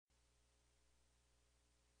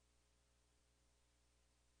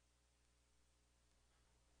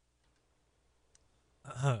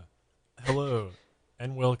Hello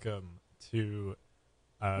and welcome to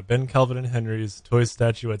Ben Calvin and Henry's Toy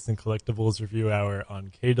Statuettes and Collectibles Review Hour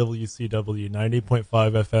on KWCW 90.5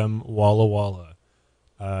 FM Walla Walla.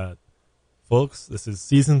 Folks, this is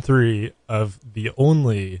Season 3 of the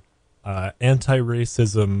only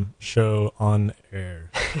anti-racism show on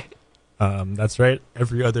air. That's right,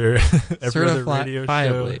 every other radio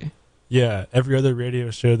show. Yeah, every other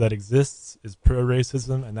radio show that exists is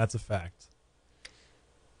pro-racism, and that's a fact.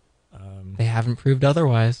 They haven't proved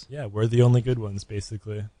otherwise. Yeah, we're the only good ones,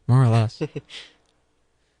 basically. More or less.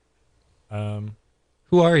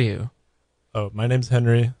 Who are you? Oh, my name's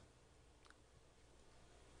Henry.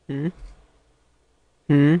 Who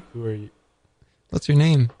are you? What's your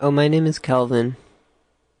name? Oh, my name is Calvin.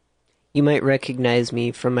 You might recognize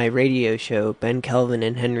me from my radio show, Ben Calvin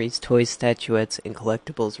and Henry's Toy Statuettes and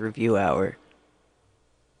Collectibles Review Hour.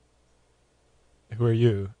 Who are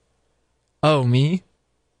you? Oh, me?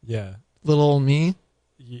 Yeah. Little old me?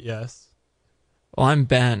 Yes. Well, I'm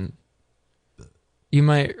Ben. You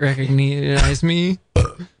might recognize me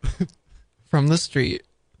from the street.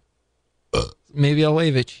 Maybe I'll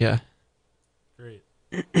wave at you. Great.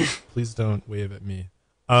 Please don't wave at me.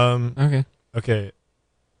 Okay. Okay.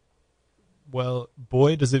 Well,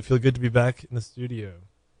 boy, does it feel good to be back in the studio.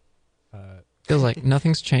 Feels like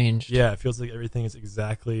nothing's changed. Yeah, it feels like everything is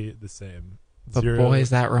exactly the same. But boy,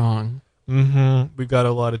 is that wrong. We've got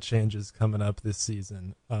a lot of changes coming up this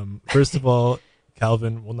season. First of all,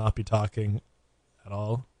 Calvin will not be talking at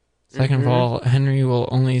all. Second of all, Henry will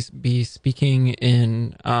only be speaking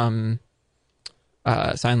in sign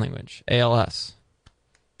language, ALS.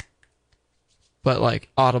 But like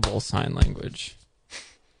audible sign language.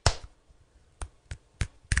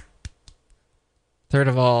 Third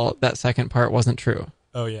of all, that second part wasn't true.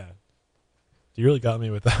 Oh, yeah. You really got me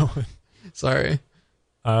with that one. Sorry.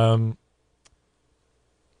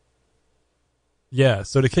 Yeah,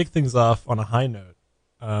 so to kick things off on a high note,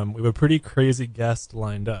 we have a pretty crazy guest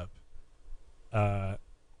lined up.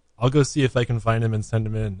 I'll go see if I can find him and send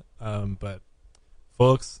him in. But,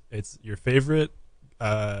 folks, it's your favorite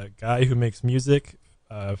guy who makes music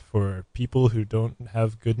for people who don't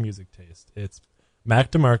have good music taste. It's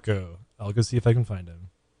Mac DeMarco. I'll go see if I can find him.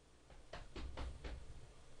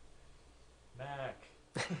 Mac.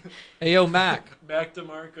 Hey, yo, Mac. Mac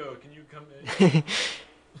DeMarco, can you come in?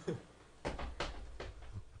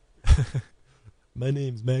 My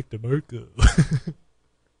name's Mac DeMarco.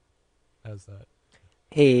 How's that?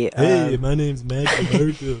 Hey, my name's Mac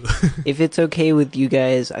DeMarco. if it's okay with you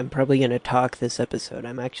guys, I'm probably going to talk this episode.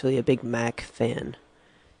 I'm actually a big Mac fan.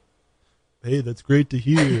 Hey, that's great to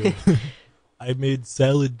hear. I made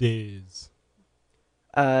salad days.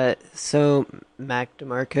 So, Mac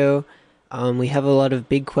DeMarco, we have a lot of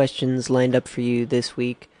big questions lined up for you this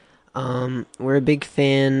week. We're a big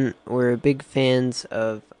fans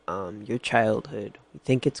of your childhood. We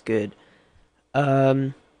think it's good.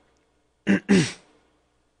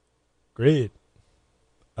 Great.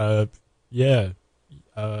 Yeah.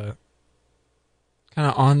 Kind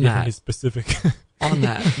of on Yeah, that. specific. On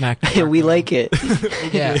that, Mac. DeMarco. We like it.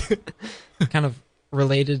 Yeah. Kind of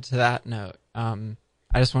related to that note. I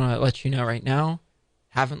just want to let you know right now,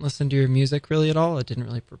 haven't listened to your music really at all. I didn't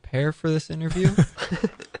really prepare for this interview. What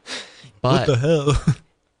But the hell?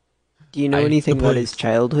 Do you know anything about his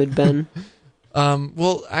childhood, Ben?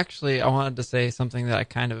 well, actually, I wanted to say something that I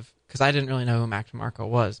kind of, because I didn't really know who Mac DeMarco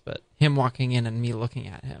was, but him walking in and me looking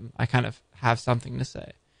at him, I kind of have something to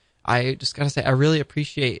say. I just got to say, I really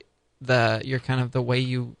appreciate your kind of the way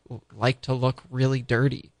you like to look really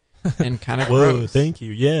dirty and kind of Whoa, gross. thank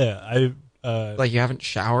you. Yeah, Like you haven't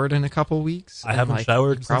showered in a couple weeks. I haven't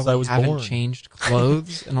showered since I was haven't born. Changed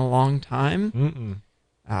clothes in a long time. Mm-mm.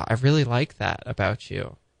 I really like that about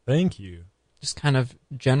you. Thank you. Just kind of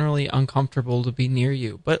generally uncomfortable to be near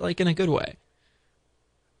you, but like in a good way.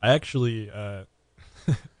 I actually, I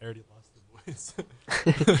already lost the voice.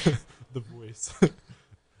 The voice.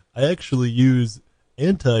 I actually use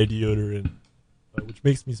anti-deodorant, which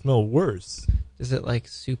makes me smell worse. Is it like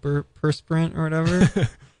super perspirant or whatever?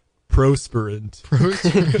 Prospirant.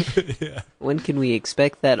 Yeah. When can we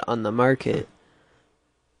expect that on the market?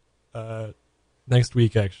 Next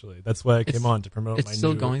week, actually. That's why I came on to promote my It's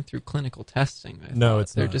still new... going through clinical testing. No,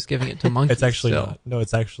 it's They're not. just giving it to monkeys. It's actually still. not. No,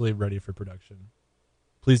 it's actually ready for production.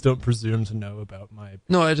 Please don't presume to know about my...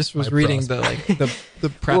 No, I just was My reading prospect. the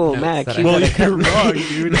prep Whoa, notes Mac, that you I gotta had. cut- You're wrong,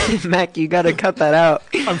 dude. Mac, you gotta cut that out.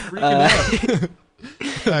 I'm freaking out.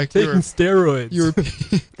 Mac, Taking steroids.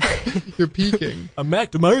 you're peaking. I'm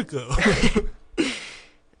Mac DeMarco.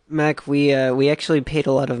 Mac, we actually paid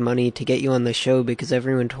a lot of money to get you on the show because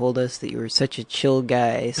everyone told us that you were such a chill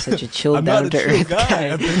guy, such a chill, I'm not a chill down-to-earth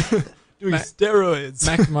guy. I've been doing steroids.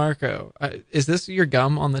 Mac DeMarco, is this your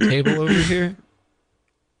gum on the table over here?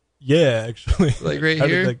 Yeah, actually. Like right I would,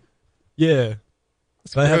 here? like, yeah.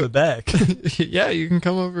 Can I have it back? Yeah, you can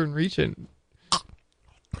come over and reach it.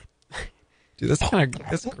 Dude, that's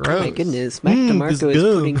gross. Oh my goodness, Mac this DeMarco is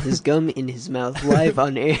gum. putting his gum in his mouth live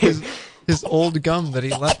on air. His old gum that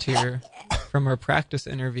he left here from our practice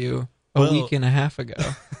interview a Well- week and a half ago.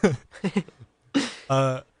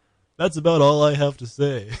 That's about all I have to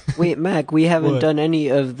say. Wait, Mac, we haven't What? done any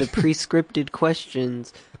of the pre-scripted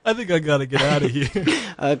questions. I think I gotta get out of here.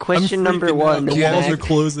 Question I'm number freaking one. out. The walls Mac. are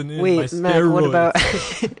closing in. My Wait, Mac, what steroids. about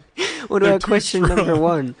what They're about too question number strong.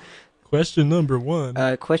 one? Question number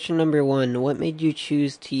one? Question number one. What made you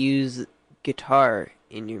choose to use guitar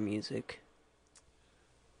in your music?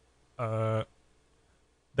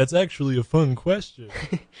 That's actually a fun question.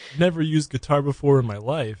 Never used guitar before in my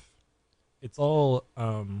life. It's all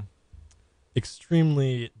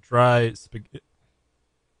extremely dry spaghetti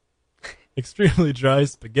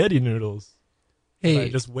noodles. that I Hey,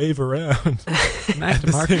 just wave around Mac at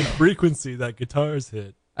the same DeMarco, frequency that guitars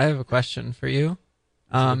hit. I have a question for you.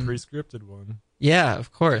 The pre-scripted one. Yeah,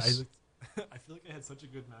 of course. I feel like I had such a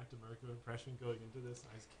good Mac DeMarco impression going into this, and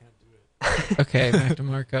I just can't do it. Okay, Mac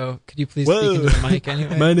DeMarco, could you please Whoa. speak into the mic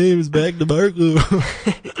anyway? My name is Mac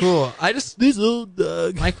DeMarco. Cool. This old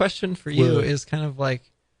dog. My question for you What? is kind of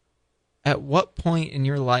like, at what point in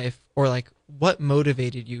your life, or like, what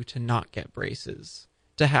motivated you to not get braces,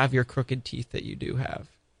 to have your crooked teeth that you do have,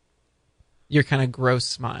 your kind of gross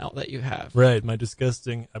smile that you have? Right, my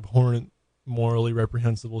disgusting, abhorrent, morally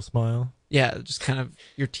reprehensible smile. Yeah, just kind of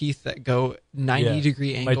your teeth that go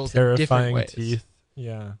 90-degree My angles in different terrifying ways. teeth.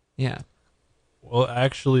 Yeah. Yeah. Well,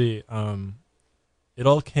 actually, it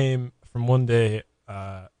all came from one day.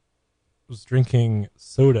 I was drinking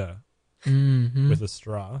soda Mm-hmm. with a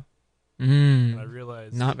straw, and I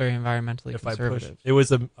realized Not very environmentally if I conservative. push, it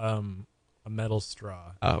was a metal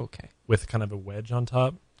straw Oh, okay. with kind of a wedge on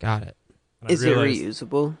top. Got it. And I Is it realized,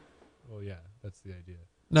 reusable? Well, yeah, that's the idea.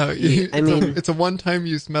 No, I mean- it's a one-time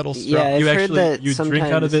use metal straw. Yeah, I've you heard actually that you drink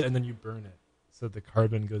out of sometimes- it and then you burn it, so the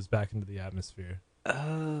carbon goes back into the atmosphere.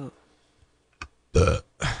 Oh,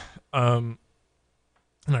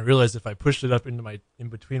 And I realized if I pushed it up in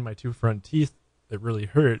between my two front teeth, it really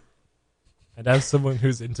hurt. And as someone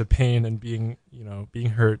who's into pain and being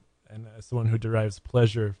hurt, and as someone who derives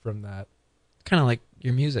pleasure from that, Kind of like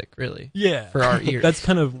your music, really. yeah, For our ears. that's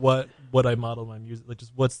kind of what I model my music, like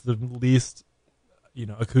just what's the least,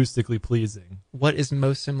 acoustically pleasing. What is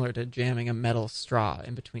most similar to jamming a metal straw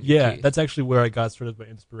in between your Yeah, teeth? that's actually where I got sort of my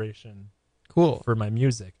inspiration cool. for my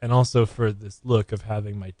music, and also for this look of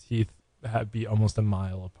having my teeth be almost a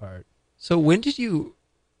mile apart. So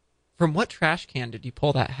from what trash can did you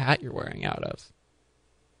pull that hat you're wearing out of?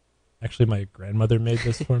 Actually, my grandmother made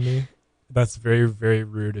this for me. That's very, very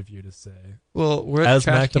rude of you to say. Well, where As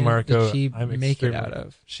the trash Mac can DeMarco, did she I'm make it extremely- out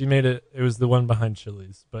of? She made it. It was the one behind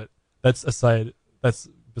Chili's, but that's aside. That's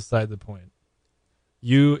beside the point.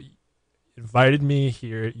 You invited me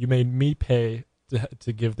here. You made me pay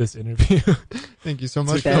to give this interview. Thank you so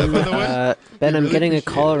much, Ben, by the Ben, I'm really getting a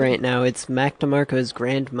appreciate call it. right now. It's Mac DeMarco's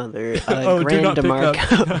grandmother, Oh, do Grand not pick up.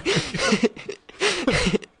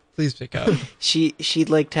 DeMarco. Please pick up. She'd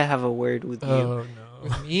like to have a word with you, Oh no.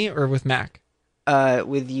 With me or with Mac?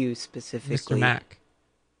 with you specifically. Mr. Mac.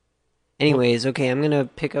 Anyways, okay, I'm gonna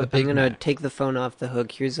pick up. The I'm Big gonna Mac. take the phone off the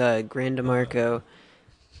hook. Here's Grand DeMarco.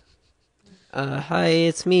 Hi,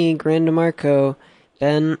 it's me, Grand DeMarco.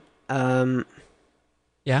 Ben,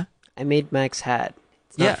 Yeah? I made Mac's hat.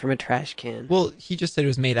 It's Yeah. not from a trash can. Well, he just said it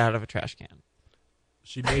was made out of a trash can.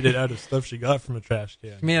 She made it out of stuff she got from a trash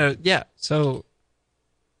can. Yeah, so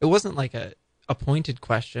it wasn't like a pointed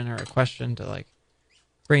question or a question to like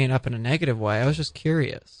bring it up in a negative way. I was just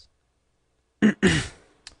curious.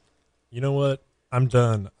 You know what? I'm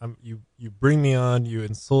done. You bring me on. You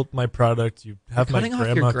insult my product. You have You're my cutting off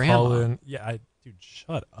your grandma grandma. call in. Yeah, dude,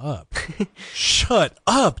 shut up. Shut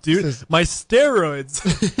up, dude. This is- My steroids.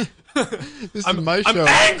 This I'm- is my I'm show.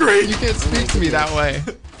 angry! You can't speak to me that way.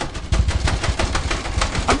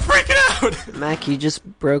 I'm freaking out. Mac, you just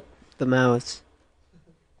broke the mouse.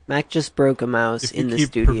 Mac just broke a mouse If in you the keep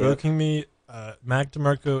studio. provoking me, Mac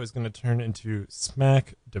DeMarco is going to turn into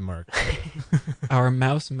Smack DeMarco. Our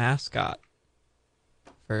mouse mascot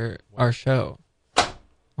for our show. Oh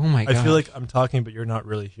my god. I feel like I'm talking, but you're not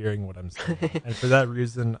really hearing what I'm saying. And for that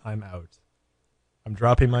reason, I'm out. I'm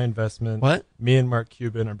dropping my investment. What? Me and Mark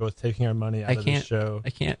Cuban are both taking our money out I of the can't- show. I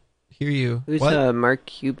can't hear you. Who's What? Mark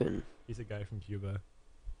Cuban? He's a guy from Cuba.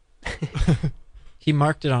 He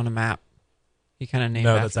marked it on a map. He kind of named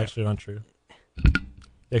No, after that's it. actually not true.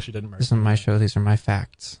 He actually didn't mark. This isn't my show. These are my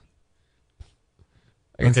facts.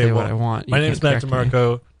 I can Okay, say well, what I want. My You name's can't Mac correct me.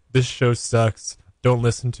 DeMarco. This show sucks. Don't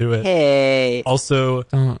listen to it. Hey. Also,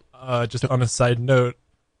 Don't. just on a side note,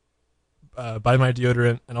 buy my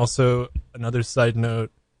deodorant. And also, another side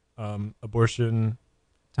note, abortion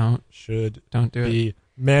should Don't do it. be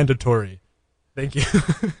mandatory. Thank you.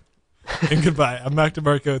 And goodbye. I'm Mac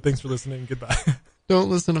DeMarco. Thanks for listening. Goodbye. Don't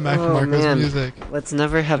listen to Mac Oh, DeMarco's man. music. Let's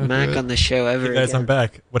never have Don't do Mac it. on the show ever Hey guys, again. I'm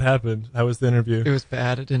back. What happened? How was the interview? It was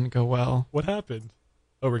bad. It didn't go well. What happened?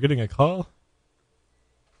 Oh, we're getting a call?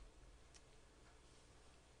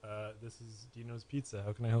 This is Dino's Pizza.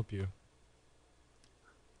 How can I help you?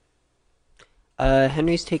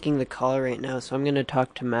 Henry's taking the call right now, so I'm going to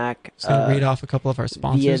talk to Mac. Just gonna read off a couple of our via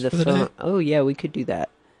sponsors the for the phone. day. Oh, yeah, we could do that.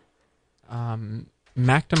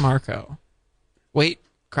 Mac DeMarco. Wait,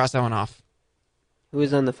 cross that one off. Who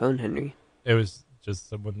was on the phone, Henry? It was just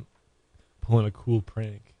someone pulling a cool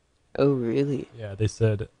prank. Oh, really? Yeah, they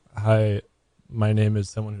said, "Hi, my name is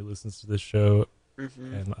someone who listens to this show,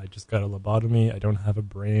 Mm-hmm. and I just got a lobotomy. I don't have a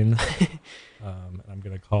brain. And I'm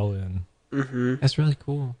gonna call in." Mm-hmm. That's really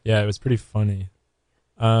cool. Yeah, it was pretty funny.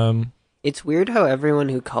 It's weird how everyone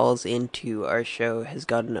who calls into our show has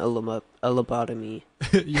gotten a lobotomy.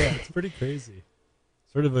 Yeah, it's pretty crazy.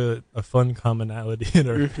 Sort of a fun commonality in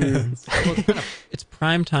our Mhm. fans. It's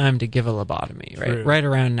prime time to give a lobotomy, right? True. Right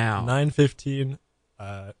around now. 9:15,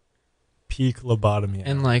 peak lobotomy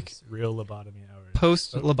And, hours, like, real lobotomy hours.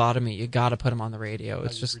 Post lobotomy, you gotta put him on the radio. Hi,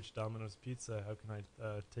 It's you've just reached Domino's Pizza. How can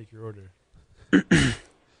I take your order? anyways,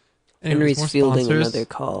 Henry's more fielding sponsors. another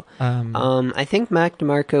call. Um, I think Mac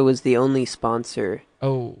DeMarco was the only sponsor.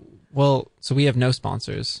 oh well, so we have no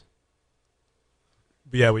sponsors.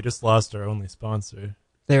 But yeah, we just lost our only sponsor.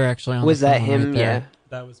 They're actually on. Was the that phone him? right there. Yeah.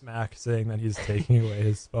 That was Mac saying that he's taking away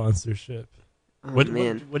his sponsorship. Oh, What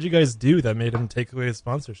man. what'd you guys do that made him take away his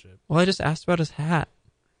sponsorship? Well, I just asked about his hat.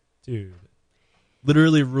 Dude.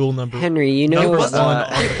 Literally rule number Henry, you know, Number it wasn't. one on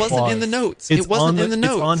the It wasn't in the clause. notes. It's It wasn't on in the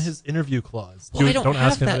notes. It's on his interview clause. Well, I Dude, don't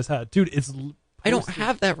ask have him that. about his hat. Dude, it's I don't posted.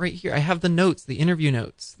 have that right here. I have the notes, the interview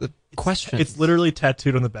notes, the questions. It's literally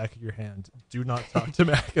tattooed on the back of your hand. Do not talk to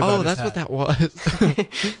Mac about Oh, his that's hat. what that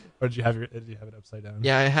was. Or did you have it upside down?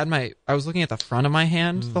 Yeah, I was looking at the front of my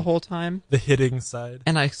hand the whole time, The hitting side.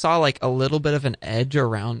 and I saw like a little bit of an edge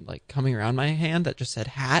around, like coming around my hand that just said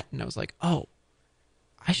hat, and I was like, oh,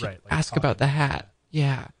 I should Right, like ask about the talking about hat.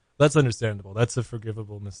 Yeah. That's understandable. That's a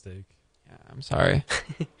forgivable mistake. Yeah, I'm sorry.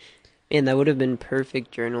 Man, that would have been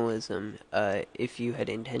perfect journalism if you had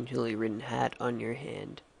intentionally written hat on your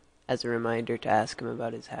hand as a reminder to ask him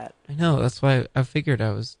about his hat. I know, that's why I figured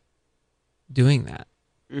I was doing that.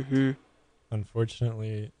 Mm-hmm.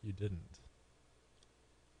 Unfortunately, you didn't.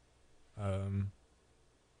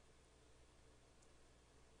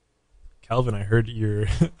 Calvin, I heard you're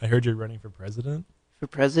running for president For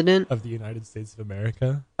president? of the United States of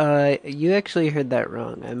America. You actually heard that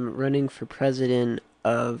wrong. I'm running for president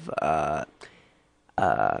of,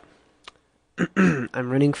 I'm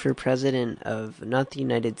running for president of not the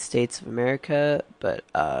United States of America, but,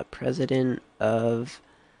 president of,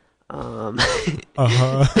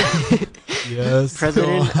 Yes.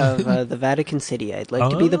 president of the Vatican City. I'd like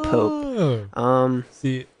to be the Pope. Oh.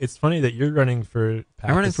 See, it's funny that you're running for papacy.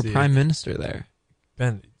 I'm running for prime minister there.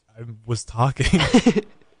 Ben, I was talking.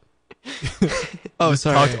 Oh, You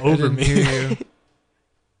sorry. talked I over didn't me. hear you.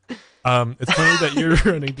 It's funny that you're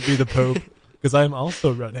running to be the Pope because I'm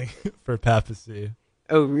also running for papacy.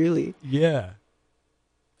 Oh, really? Yeah.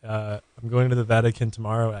 I'm going to the Vatican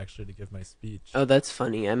tomorrow actually to give my speech. Oh, that's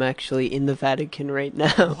funny. I'm actually in the Vatican right now.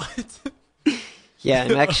 What? Yeah,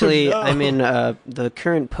 I'm actually Oh, no. I'm in the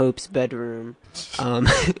current Pope's bedroom. What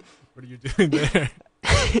are you doing there?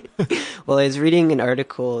 Well, I was reading an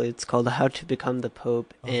article. It's called "How to Become the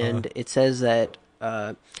Pope," Uh-huh. and it says that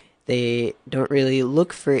they don't really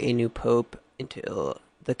look for a new pope until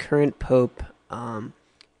the current pope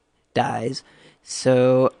dies.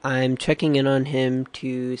 So I'm checking in on him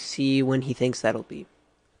to see when he thinks that'll be.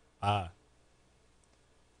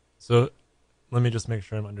 So let me just make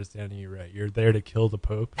sure I'm understanding you right. You're there to kill the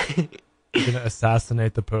Pope. You're going to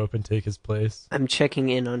assassinate the Pope and take his place. I'm checking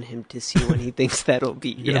in on him to see when he thinks that'll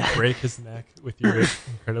be. You're going to Yeah. break his neck with your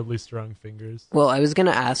incredibly strong fingers. Well, I was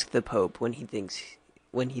gonna ask the Pope when he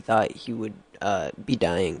thought he would be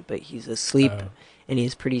dying, but he's asleep Oh. and he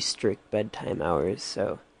has pretty strict bedtime hours.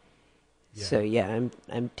 So, Yeah. so yeah,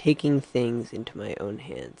 I'm taking things into my own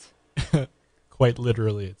hands. Quite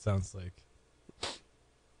literally, it sounds like.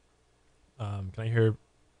 Can I hear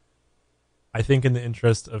I think in the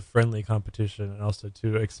interest of friendly competition and also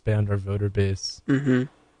to expand our voter base, Mm-hmm.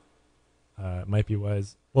 it might be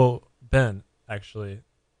wise. Well, Ben, actually,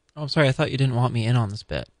 Oh, I'm sorry. I thought you didn't want me in on this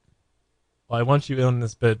bit. well, I want you in on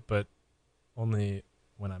this bit, but only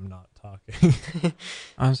when I'm not talking.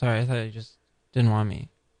 I'm sorry. I thought you just didn't want me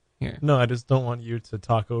here. No, I just don't want you to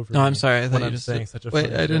talk over No, me I'm sorry. I thought when you I'm just saying such a wait.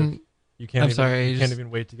 funny I joke. didn't. You can't I'm even, sorry, You I can't just-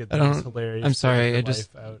 even wait to get I the most don't- hilarious I'm bit sorry, of your I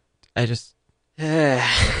just- life out. I just.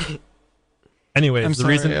 Anyways, I'm the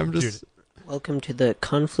sorry. reason, I'm just. dude, Welcome to the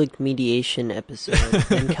conflict mediation episode of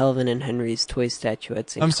Ben Calvin and Henry's Toy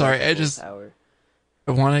Statuettes. and I'm sorry, I Collectibles just- Hour.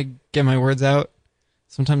 I want to get my words out.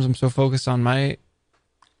 Sometimes I'm so focused on my.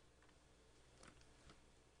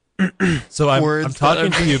 so I'm words talking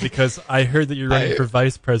that to you because I heard that you're running I- for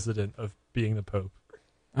vice president of being the Pope,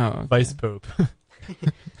 Oh, okay. vice Pope.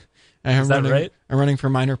 I am Is that running, right? I'm running for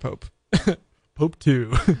minor pope. Pope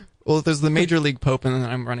 2, Well, there's the major league pope, and then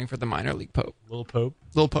I'm running for the minor league pope. little Pope.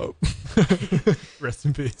 Little pope. Rest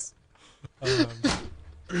in peace.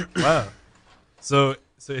 Wow. So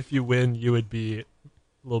if you win, you would be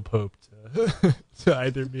little Pope to, to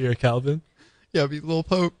either me or Calvin. Yeah, be little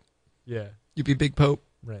pope. Yeah, You'd be big pope.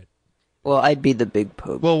 right. Well, I'd be the big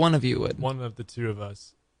pope. Well, one of you would. One of the two of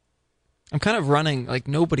us. I'm kind of running like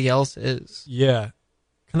nobody else is. Yeah.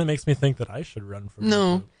 Kind of makes me think that I should run for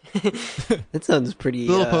No. Pope. That sounds pretty.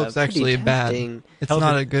 Little Pope's pretty actually bad. tempting. It's Calvin,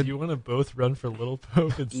 not a good. Do you want to both run for little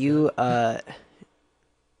Pope instead?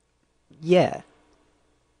 Yeah,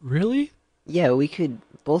 Really? yeah, we could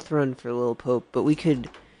both run for little pope, but we could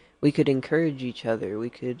encourage each other. We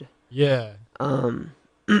could, Yeah.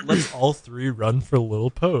 Let's all three run for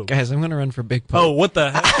little Pope. Guys, I'm gonna run for big Oh, pope. what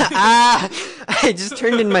the heck? I just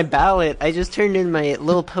turned in my ballot. I just turned in my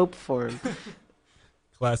little pope form.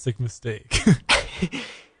 Classic mistake.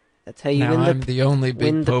 That's how you now win the I'm the only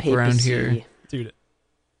win big the pope around papacy. here. Dude.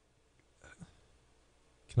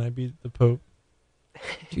 Can I be the Pope?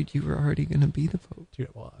 Dude, you were already gonna be the pope. Dude,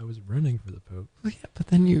 well, I was running for the Pope. Well, yeah, but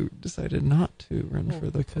then you decided not to run Well, for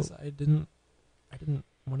the because pope. I didn't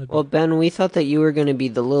want to be. Well, Ben, we thought that you were going to be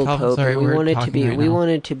the little Calvin, pope, sorry, and we we're wanted to talking be right we now.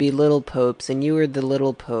 wanted to be little popes, and you were the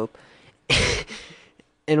little pope.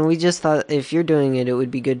 And we just thought if you're doing it, it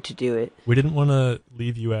would be good to do it. We didn't want to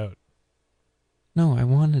leave you out. No, I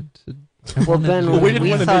wanted to. Well, Ben, Well, we didn't we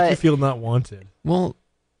want to make you thought- feel not wanted. Well,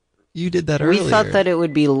 you did that earlier. We thought that it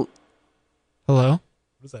would be. Hello, What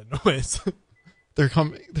is that noise? they're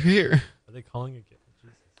coming. They're here. Are they calling again?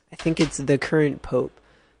 Jesus. I think it's the current pope.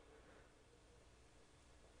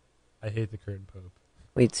 I hate the current Pope.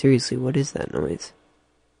 Wait, seriously, what is that noise?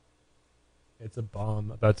 It's a bomb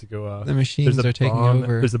about to go off. The machines There's a are taking bomb.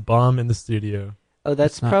 over. There's a bomb in the studio. Oh,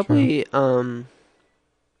 that's That's not probably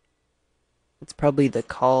It's probably the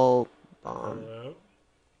call bomb. Hello?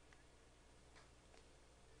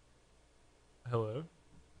 Hello?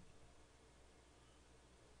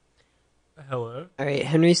 Hello? All right,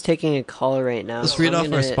 Henry's taking a call right now. Let's so read I'm off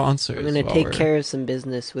our gonna- sponsors. I'm gonna while take we're- care of some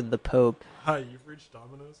business with the Pope. Hi, you've reached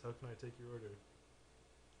Domino's. How can I take your order?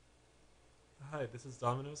 Hi, this is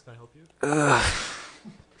Domino's. Can I help you? Ugh.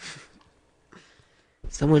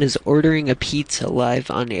 Someone is ordering a pizza live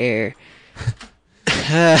on air.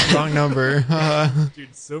 Wrong number.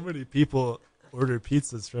 Dude, so many people order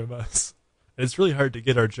pizzas from us. And it's really hard to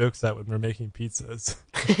get our jokes out when we're making pizzas.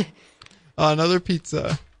 Another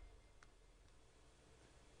pizza.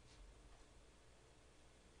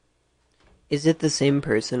 Is it the same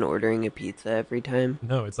person ordering a pizza every time?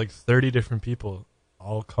 No, it's like 30 different people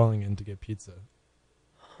all calling in to get pizza.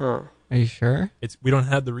 Huh. Are you sure? We don't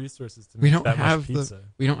have the resources to make We don't that have much the. pizza.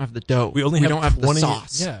 We don't have the dough. We only don't have 20, the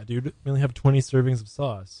sauce. Yeah, dude. We only have 20 servings of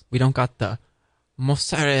sauce. We don't got the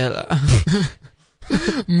mozzarella.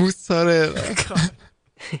 Mozzarella. God.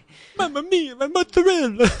 Mamma mia, my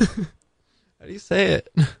mozzarella! How do you say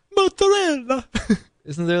it? Mozzarella!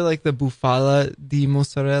 Isn't there like the bufala di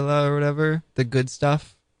mozzarella or whatever? The good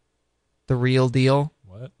stuff? The real deal?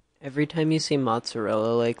 What? Every time you say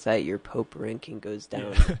mozzarella like that, your Pope ranking goes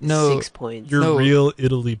down No. 6 points. Your No. real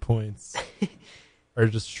Italy points are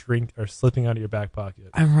just slipping out of your back pocket.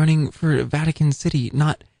 I'm running for Vatican City,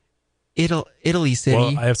 not Italy City.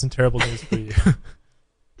 Well, I have some terrible news for you.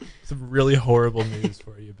 Some really horrible news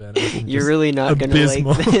for you, Ben. You're really not going to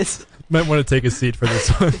abysmal. like this. might want to take a seat for this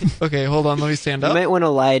one. Okay, hold on. Let me stand You up. might want to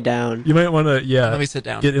lie down. You might want to, Let me sit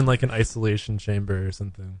down. get in like an isolation chamber or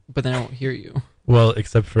something. But then I won't hear you. Well,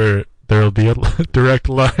 except for there'll be a direct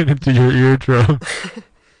line into your eardrum.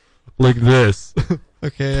 Like this.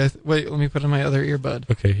 Okay, wait, let me put in my other earbud.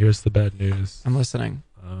 Okay, here's the bad news. I'm listening.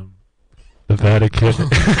 The Vatican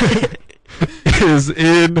is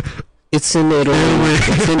in It's in Italy.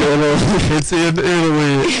 It's in Italy. It's in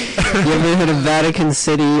Italy. You ever heard of Vatican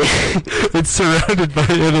City? It's surrounded by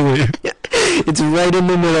Italy. It's right in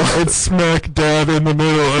the middle. It's smack dab in the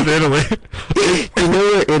middle of Italy. You know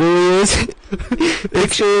where Italy is?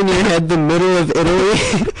 Picture in your head the middle of Italy.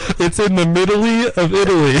 It's in the middle of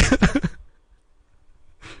Italy.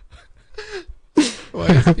 Why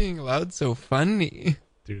is being loud so funny?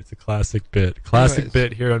 Dude, it's a classic bit. Classic Anyways.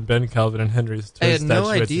 bit here on Ben Calvin and Henry's I Toy had no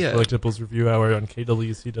Statuettes idea. and Collectibles Review Hour on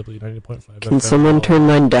KWCW 90.5 Can someone turn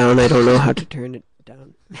mine down? I don't know how to turn it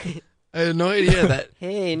down. I had no idea that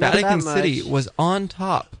Hey, not Vatican that much. City was on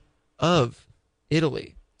top of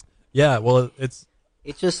Italy. Yeah, well, it's...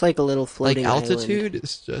 It's just like a little Like floating altitude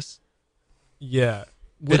is just. Yeah.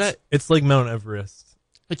 Would It's like Mount Everest.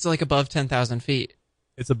 It's like above 10,000 feet.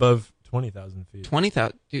 It's above 20,000 feet.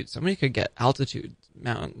 20,000. Dude, somebody could get altitude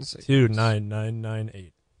mountains.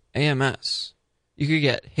 29998. AMS. You could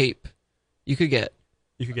get HAPE. You could get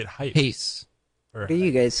You could get height. HACE. Or What are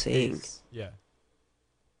you guys saying? Haze. Yeah.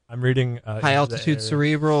 I'm reading... High altitude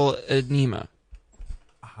cerebral edema.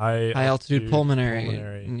 High High altitude pulmonary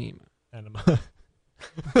edema. enema.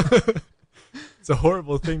 It's a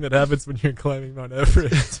horrible thing that happens when you're climbing Mount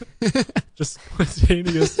Everest. Just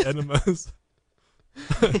spontaneous enemas.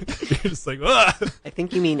 You're just like, ah! I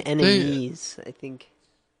think you mean enemies. I think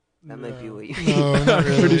that might be No. what you mean. No, not I'm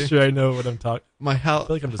pretty really. sure I know what I'm talking. My feel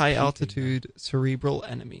like I'm just high peeking altitude cerebral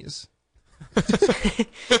enemies.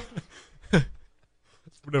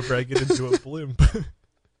 Whenever I get into a blimp.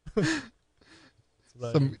 That's what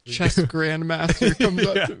I Some think. chess grandmaster comes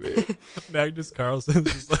up to me. Magnus Carlsen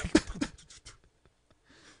is like,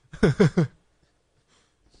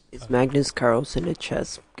 Is Magnus Carlsen a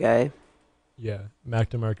chess guy? yeah,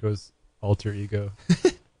 Mac DeMarco's alter ego.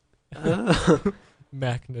 Oh.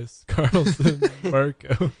 Magnus Carlsen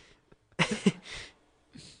Marco.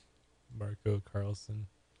 Marco Carlsen.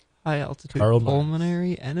 High altitude Karl Marx.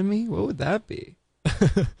 pulmonary enemy? What would that be?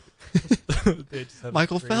 They just have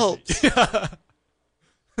Michael crazy- Phelps. Yeah.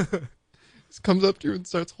 Just comes up to you and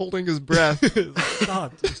starts holding his breath.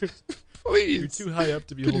 Stop, dude. You're Please. too high up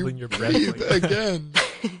to be Could holding you your breath breathe like that. again.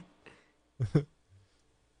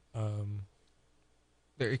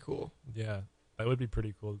 Very cool. Yeah, that would be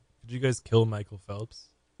pretty cool. Could you guys kill Michael Phelps?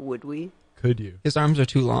 Would we? Could you? His arms are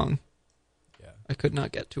too long. Yeah. I could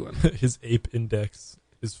not get to him. His ape index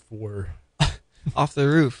is 4. Off the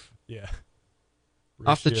roof. Yeah.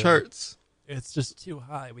 Off the Ratio. charts. It's just too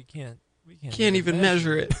high. We can't Can't even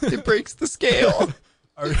measure it. It breaks the scale.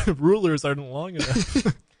 Our rulers aren't long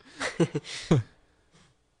enough.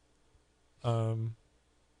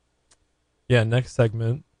 Yeah, next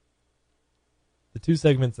segment. The two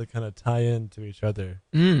segments that kind of tie into each other.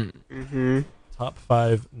 Mm-hmm. Top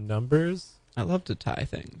 5 numbers I love to tie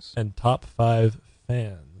things. and top 5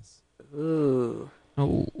 fans. Ooh.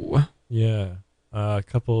 Oh. Yeah. A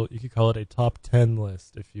couple, you could call it a top 10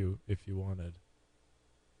 list if you wanted.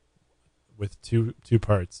 With two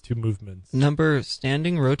parts, 2 movements. Number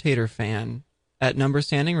standing rotator fan. At number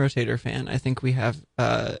standing rotator fan, I think we have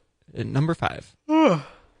number 5. What?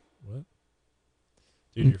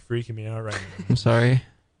 Dude, you're freaking me out right now. I'm sorry.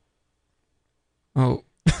 Oh.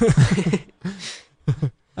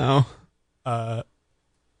 Oh.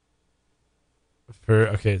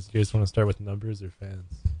 Okay, so you guys want to start with numbers or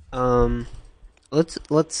fans?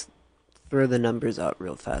 Let's throw the numbers out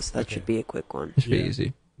real fast. That Okay. should be a quick one. It should be Yeah.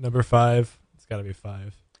 easy. Number 5, it's got to be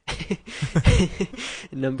 5.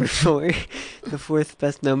 Number 4, the fourth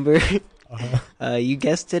best number. Uh-huh. You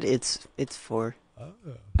guessed it. It's 4. Oh.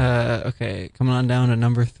 Okay, coming on down to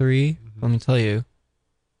number 3. Mhm. Let me tell you,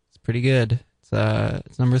 it's pretty good.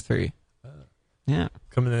 It's number 3. Oh. Yeah.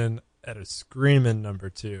 Coming in at a screaming number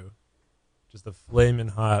 2. Just a flaming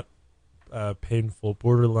hot, painful,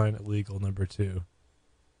 borderline illegal number 2.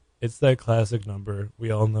 It's that classic number we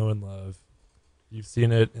all know and love. You've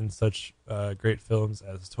seen it in such great films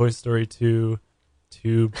as Toy Story 2,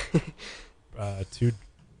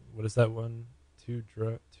 what is that one? Two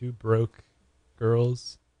Broke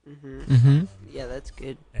Girls, Mm-hmm. Mm-hmm. Yeah, that's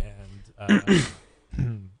good.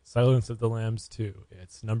 and Silence of the Lambs 2.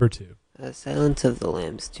 It's number 2. Silence of the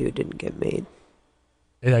Lambs 2 didn't get made.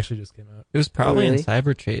 It actually just came out. It was probably in really?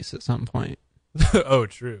 Cyber Chase at some point. Oh,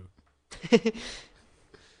 true.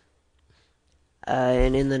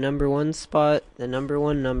 And in the number 1 spot, the number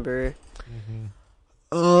 1 number.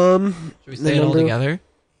 Mm-hmm. Should we the say it all number- together?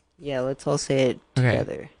 Yeah, let's all say it Okay.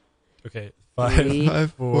 together. Okay, 3,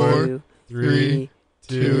 5, 4, 2, 3,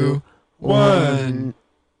 2, 2, 1.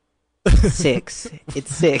 6.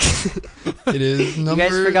 It's 6. It is number. You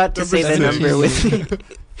guys forgot to say the number number with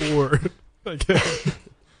me. 4. Okay.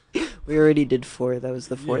 We already did 4. That was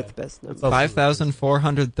the fourth Yeah, best that's number. also-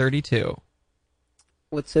 5,432.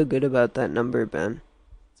 What's so good about that number, Ben?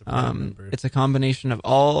 It's a prime number. It's a combination of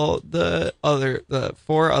all the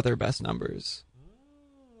 4 other best numbers.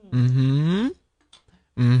 Mm-hmm.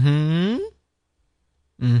 Mm-hmm.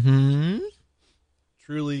 Mm-hmm.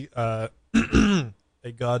 Truly a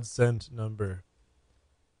God-sent number.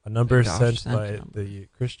 A number A sent God-sent by number. the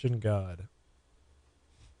Christian God.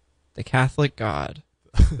 The Catholic God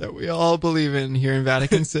that we all believe in here in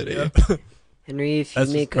Vatican City. Yep. Henry, if you That's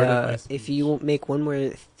just make part of my if speech. you make one more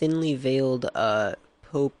thinly veiled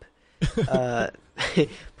Pope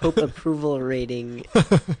Pope approval rating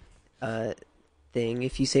thing,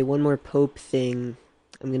 if you say one more Pope thing,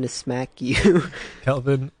 I'm gonna smack you.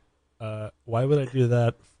 Calvin, why would I do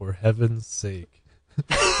that? For heaven's sake.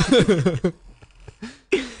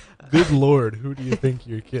 Good Lord, who do you think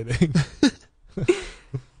you're kidding?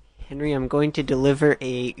 Henry, I'm going to deliver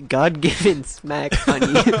a God-given smack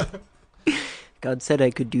on you. God said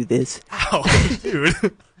I could do this. Ow, dude.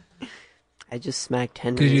 I just smacked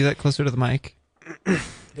Henry. Could you do that closer to the mic?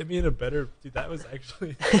 Hit me in a better... Dude, that was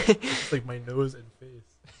actually just like my nose and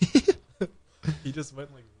face. He just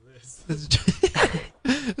went like this. It's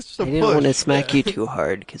just a I didn't want to push. smack you too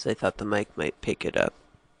hard because I thought the mic might pick it up.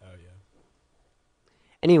 Oh, yeah.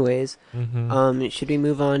 Anyways, Mm-hmm. should we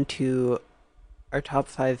move on to our top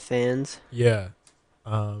 5 fans? Yeah.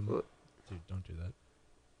 Dude, don't do that.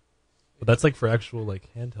 But that's like for actual like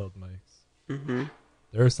handheld mics. Mm-hmm.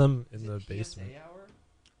 There are some in the basement.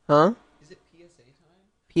 Huh? Is it PSA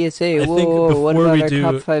time? PSA. I Whoa, think whoa, whoa, what before about we our do-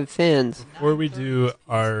 top 5 fans? Before we do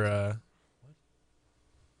our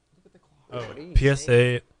Look at the clock. oh, What are you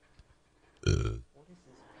PSA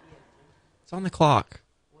It's on the clock.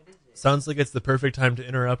 sounds like it's the perfect time to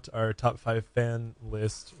interrupt our top 5 fan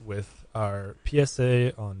list with our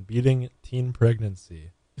PSA on beating teen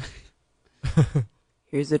pregnancy.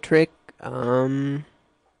 Here's a trick. Turn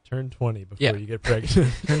 20 before Yeah. you get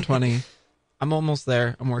pregnant. Turn 20. I'm almost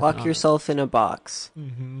there. I'm working Lock on yourself in a box.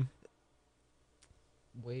 Mm-hmm.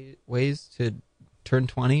 it. Ways to turn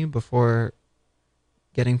 20 before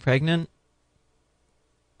getting pregnant.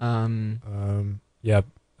 Yeah.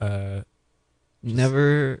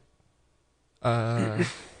 Never. I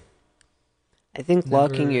think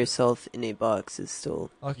locking Never- yourself in a box is still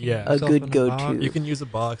locking Yeah. a yourself good in go-to. box. You can use a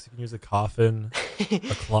box. You can use a coffin, a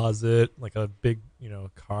closet, like a big,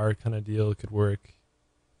 car kind of deal could work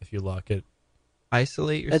if you lock it.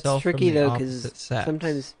 Isolate That's yourself tricky from the though, opposite because sex.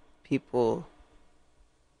 sometimes people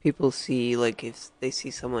see, like, if they see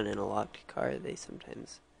someone in a locked car, they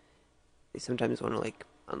sometimes want to like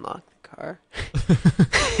unlock the car.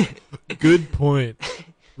 Good point.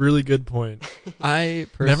 Really good point. I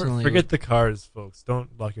personally Never forget the cars, folks.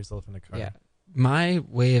 Don't lock yourself in a car. Yeah. My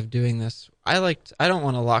way of doing this, I don't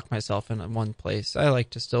want to lock myself in one place. I like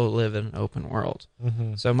to still live in an open world.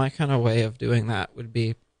 Mm-hmm. So my kind of way of doing that would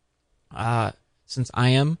be, since I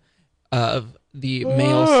am of the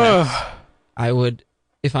male sex, I would,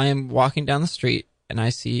 if I am walking down the street and I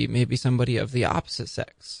see maybe somebody of the opposite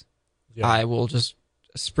sex, Yeah. I will just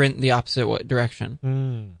sprint the opposite direction.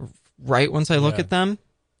 Mm. Right once I look Yeah. at them,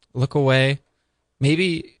 look away,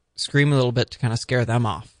 maybe scream a little bit to kind of scare them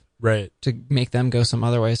off, Right. to make them go some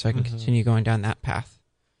other way so I can Mhm. continue going down that path.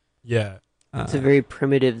 Yeah. It's a very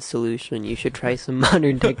primitive solution. You should try some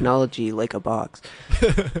modern technology like a box.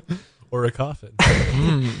 Or a coffin.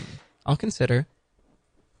 I'll consider.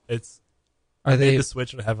 It's Are made they the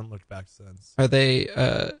switch and I haven't looked back since. are they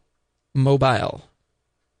mobile?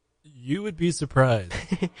 You would be surprised.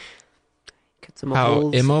 Cut some How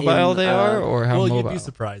holes immobile in, they are, or how well, mobile? you'd be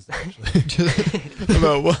surprised actually.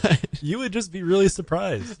 About what? You would just be really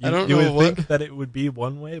surprised. I don't you know would what- think that it would be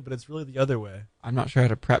one way, but it's really the other way. I'm not sure how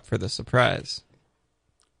to prep for the surprise.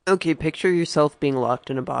 Okay, picture yourself being locked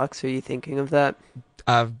in a box. Are you thinking of that?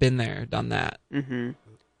 I've been there, done that. Mm-hmm.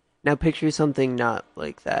 Now picture something not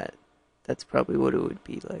like that. That's probably what it would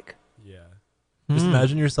be like. Yeah. Just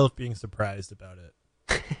imagine yourself being surprised about it.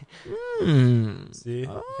 See?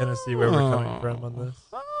 You kind of see where we're coming from on this?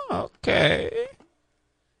 Okay.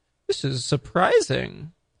 This is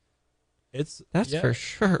surprising. That's yeah. for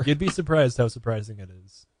sure. You'd be surprised how surprising it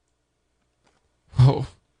is. Whoa.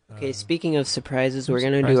 Okay, Uh, speaking of surprises, I'm we're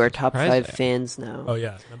gonna surprised do our I'm top surprised 5 I am. fans now. Oh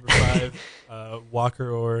yeah, number 5,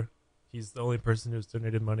 Walker Orr. He's the only person who's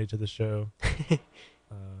donated money to the show.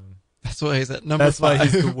 That's why he's at number That's why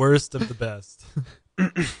 5. he's the worst of the best.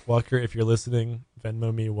 Walker, if you're listening,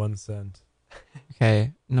 Venmo me 1 cent.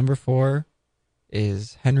 Okay, number 4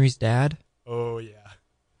 is Henry's dad. Oh yeah,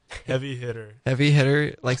 heavy hitter. Heavy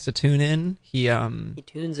hitter, likes to tune in. He He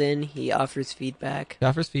tunes in. He offers feedback.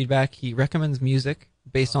 offers feedback. He recommends music.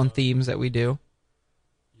 based on themes that we do.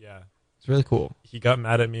 Yeah. It's really cool. He got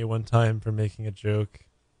mad at me one time for making a joke.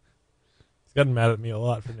 He's gotten mad at me a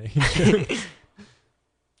lot for making jokes.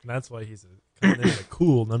 And that's why he's coming in at a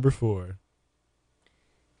cool number 4.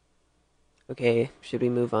 Okay, should we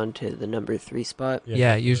move on to the number 3 spot?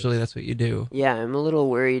 Yeah, usually that's what you do. Yeah, I'm a little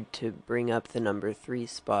worried to bring up the number 3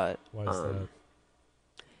 spot. Why is that?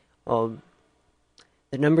 Well,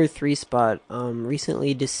 the number 3 spot,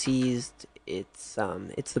 recently deceased. It's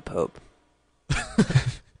the Pope.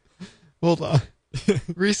 Hold on.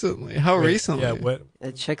 Recently? How Wait, recently? Yeah, what?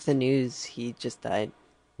 Check the news. He just died.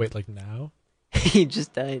 Wait, like now? He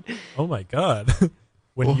just died. Oh my god.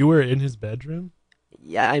 When Oh. you were in his bedroom?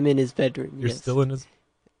 Yeah, I'm in his bedroom. You're yes. still in his...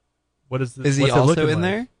 What is this? Is he what's it also looking in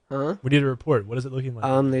like? there? Huh? We need a report. What is it looking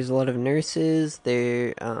like? There's a lot of nurses.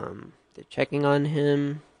 They're checking on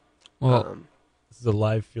him. Well, This is a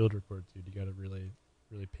live field report, dude. You gotta really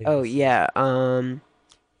pay Oh attention. yeah.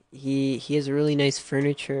 He has really nice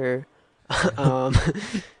furniture. now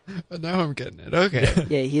I'm getting it. Okay.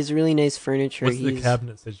 Yeah, he has really nice furniture. What's the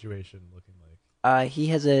cabinet situation looking like? He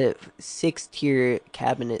has a 6-tier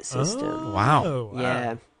cabinet system. Oh, Wow.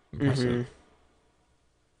 Yeah. Impressive.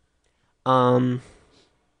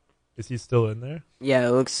 Is he still in there? Yeah,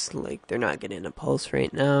 it looks like they're not getting a pulse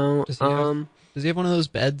right now. Does he have one of those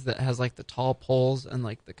beds that has like the tall poles and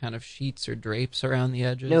like the kind of sheets or drapes around the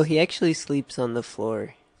edges? No, he actually sleeps on the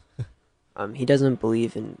floor. He doesn't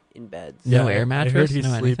believe in beds. No air I mattress? heard he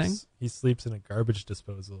No sleeps. anything? He sleeps in a garbage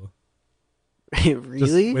disposal.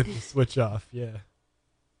 Really? Just with the switch off. Yeah.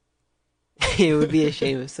 It would be a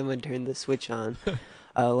shame if someone turned the switch on.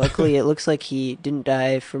 Luckily, it looks like he didn't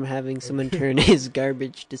die from having someone turn his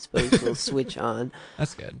garbage disposal switch on.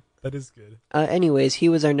 That's good. That is good. Anyways, he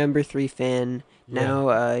was our number 3 fan. Yeah.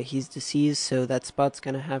 Now he's deceased, so that spot's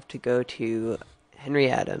going to have to go to Henry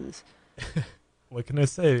Adams. What can I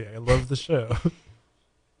say? I love the show.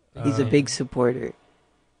 He's a big supporter.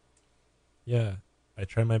 Yeah, I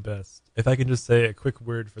try my best. If I can just say a quick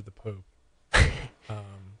word for the Pope.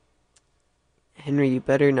 Henry, you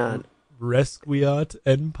better not. Resquiat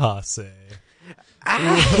en pace.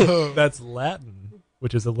 That's Latin,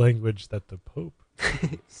 which is a language that the Pope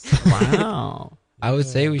speaks. Wow. I would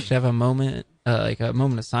say we should have a moment, like a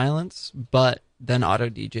moment of silence, but then Auto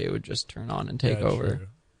DJ would just turn on and take Yeah, over. true.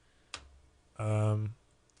 All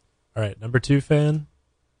right, number 2 fan.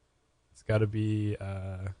 It's got to be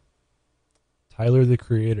Tyler the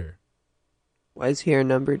Creator. Why is he our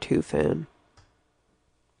number 2 fan?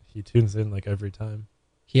 He tunes in like every time.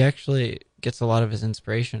 He actually gets a lot of his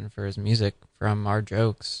inspiration for his music from our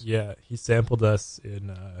jokes. Yeah, he sampled us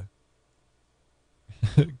in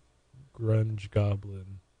Grunge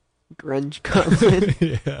Goblin. Grunge Goblin.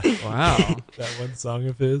 Yeah, Wow. that one song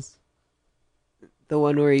of his. The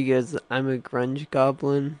one where he goes, I'm a grunge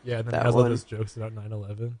goblin. Yeah, and then That he has all one. those jokes about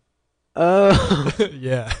 9/11. Oh.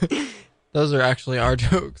 Yeah. Those are actually our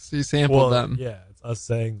jokes. He sampled them. Yeah, it's us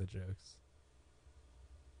saying the jokes.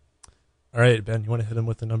 All right, Ben, you want to hit him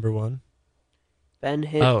with the number 1? Ben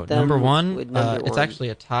hit Oh, them number one? with number It's one. actually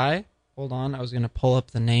a tie. Hold on. I was going to pull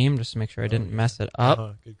up the name just to make sure I didn't mess it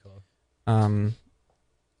up. Good call.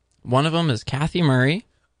 One of them is Kathy Murray,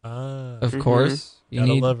 of course. You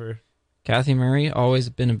Gotta need love her. Kathy Murray. Always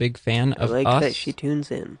been a big fan I of like us. that she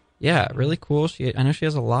tunes in. Yeah, really cool. I know she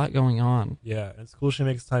has a lot going on. Yeah, and it's cool she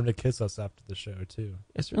makes time to kiss us after the show, too.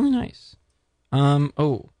 It's really nice.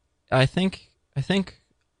 I think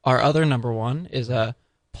our other number 1 is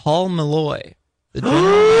Paul Malloy, the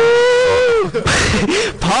general.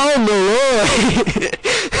 Paul Malloy!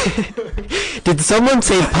 Did someone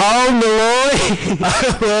say Paul Malloy?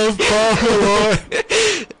 I love Paul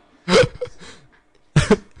Malloy.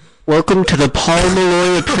 Welcome to the Paul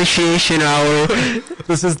Malloy Appreciation Hour.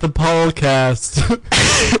 This is the Paul cast.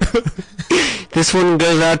 This one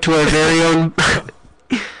goes out to our very own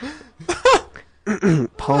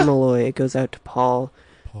Paul Malloy. It goes out to Paul.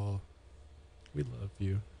 Paul, we love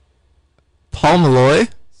you. Paul Malloy?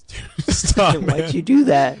 Stop, Why'd man. you do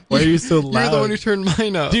that? Why are you so loud? You're the one who turned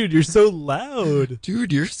mine up. Dude, you're so loud.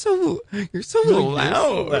 Dude, you're so No, loud. you're so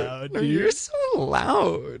loud, dude. You're so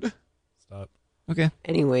loud. Stop. Okay.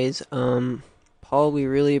 Anyways, Paul, we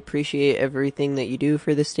really appreciate everything that you do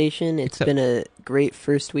for the station. It's Except- been a great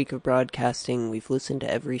first week of broadcasting. We've listened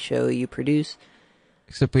to every show you produce.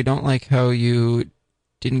 Except we don't like how you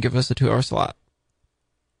didn't give us a 2-hour slot.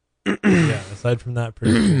 Yeah, aside from that,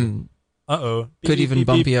 pretty cool. Uh-oh. Beep, Could beep, even beep,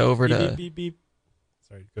 bump beep, you over beep, to... beep, beep, beep.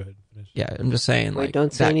 Sorry, go ahead. Finish. Yeah, I'm just saying, Wait, like,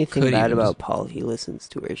 don't say that anything could bad even about just Paul. He listens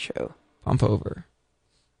to our show. Pump over.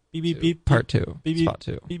 Beep, beep, to beep. Part beep, 2. beep, beep, Spot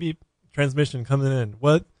 2. Beep, beep. Transmission coming in.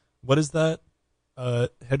 What is that?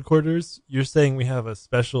 Headquarters, you're saying we have a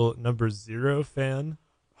special number 0 fan?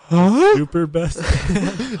 Huh? Super best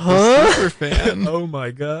fan? Huh? Super fan. Oh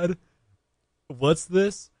my god. What's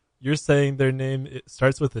this? You're saying their name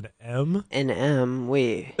starts with an M? An M.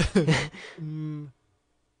 Wait.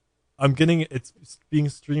 I'm getting it's being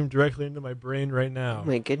streamed directly into my brain right now. Oh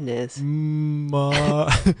my goodness. Ma.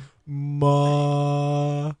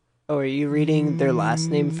 Oh, are you reading their last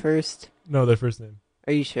name first? No, their first name.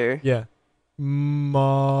 Are you sure? Yeah.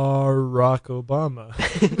 Barack Obama.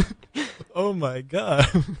 Oh my god.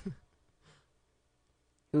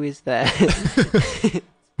 Who is that?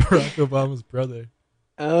 Barack Obama's brother.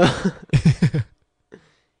 Oh.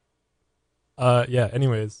 Yeah,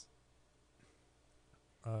 anyways.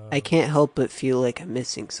 I can't help but feel like I'm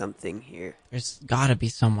missing something here. There's gotta be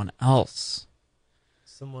someone else.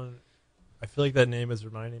 Someone, I feel like that name is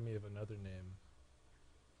reminding me of another name.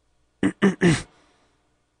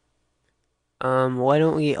 Why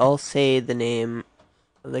don't we all say the name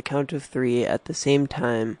on the count of 3 at the same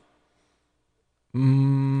time?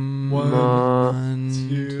 One,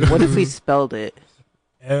 two. What if we spelled it?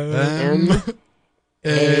 M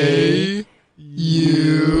A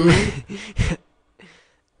U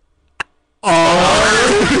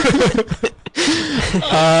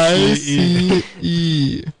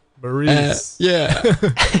ICE. Maurice. Yeah.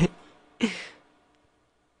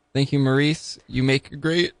 Thank you, Maurice. You make a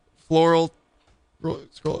great floral.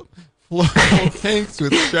 Scroll up. Floral tanks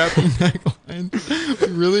with strappy necklines.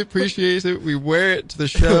 We really appreciate it. We wear it to the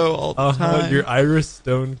show all the time. Your Iris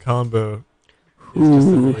Stone combo is just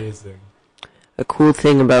Ooh. amazing. A cool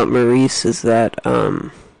thing about Maurice is that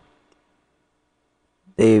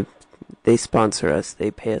they sponsor us.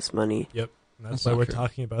 They pay us money. Yep. And that's That's why not we're true.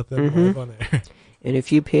 talking about them Mhm. live on air. And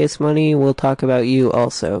if you pay us money, we'll talk about you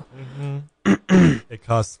also. It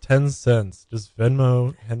costs 10 cents. Just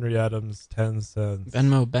Venmo Henry Adams 10 cents.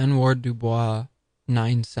 Venmo Ben Ward Dubois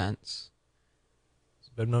 9 cents.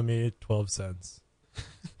 Venmo me 12 cents.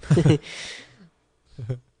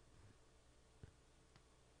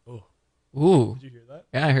 Oh, Ooh. did you hear that?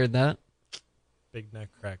 Yeah, I heard that. Big neck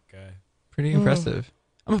crack guy. Pretty impressive.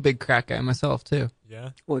 I'm a big crack guy myself, too.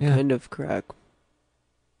 Yeah? What Yeah. kind of crack?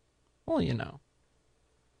 Well, you know.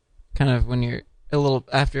 Kind of when you're a little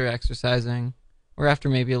after exercising, or after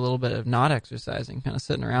maybe a little bit of not exercising, kind of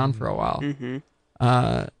sitting around for a while. Mm-hmm.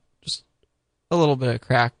 Just a little bit of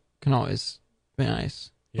crack can always be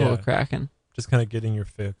nice. A Yeah. little cracking. Just kind of getting your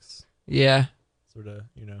fix. Yeah. Sort of,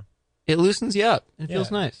 It loosens you up. It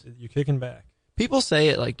feels nice. You're kicking back. People say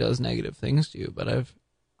it like does negative things to you, but I've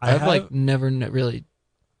have, like never really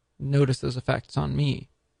noticed those effects on me.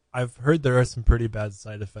 I've heard there are some pretty bad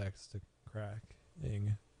side effects to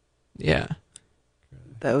cracking. Yeah.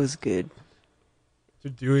 That was good. To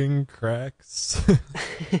doing cracks.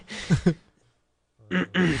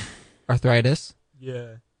 Arthritis.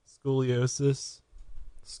 Yeah. Scoliosis.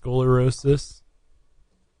 Sclerosis.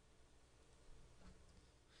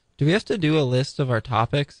 Do we have to do a list of our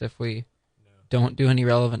topics if we No. don't do any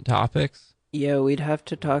relevant topics? Yeah, we'd have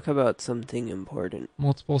to talk about something important.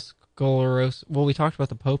 Multiple sclerosis. Well, we talked about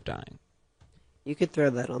the Pope dying. You could throw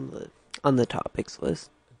that on the topics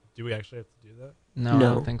list. Do we actually have to do that? No, I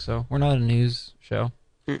No. don't think so. We're not a news show.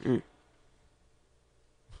 Mm-mm.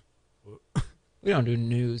 We don't do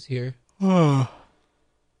news here.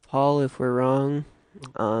 Paul, if we're wrong,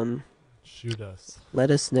 Shoot us.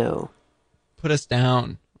 let us know. Put us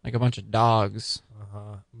down like a bunch of dogs,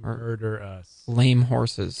 Uh-huh. Murder us. lame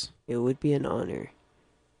horses. It would be an honor.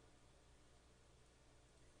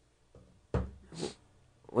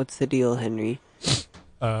 What's the deal, Henry?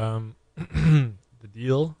 The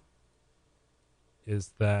deal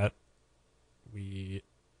is that we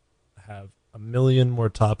have a million more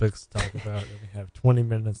topics to talk about, and we have 20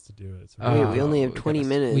 minutes to do it. So Wait, we only have we 20 gotta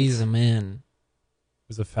minutes. Squeeze them in. it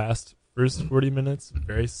was a fast first 40 minutes,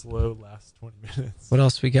 very slow last 20 minutes. What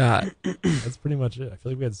else we got? That's pretty much it. I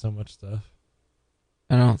feel like we had so much stuff.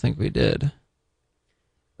 I don't think we did.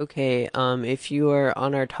 Okay, if you are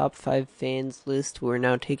on our top 5 fans list, we're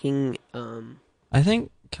now taking, I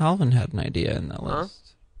think Calvin had an idea in that Huh?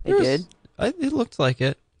 list. I There was- did. It looked like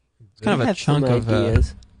it. It's kind I of a had some chunk of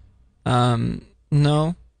ideas.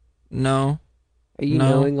 no. Are you no.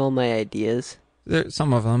 knowing all my ideas? There,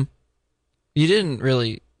 some of them. You didn't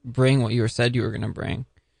really bring what you said you were going to bring.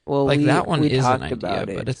 Well, Like we, that one we is an talked idea, about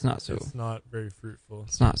it. but it's not so. It's not very fruitful.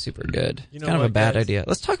 It's not super good. You It's know kind of a what, bad guys? idea.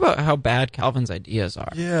 Let's talk about how bad Calvin's ideas are.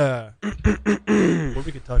 Yeah. Or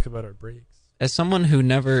we could talk about our breaks. As someone who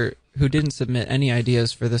didn't submit any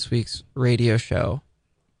ideas for this week's radio show,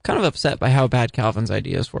 kind of upset by how bad Calvin's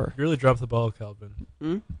ideas were. You really dropped the ball, Calvin.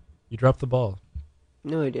 Hmm? You dropped the ball.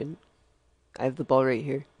 No, I didn't. I have the ball right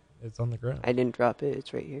here. It's on the ground. I didn't drop it.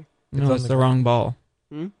 It's right here. No, on it's the the wrong ball.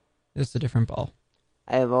 Hmm? It's a different ball.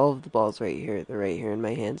 I have all of the balls right here. They're right here in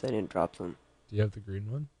my hands. I didn't drop them. Do you have the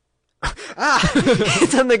green one?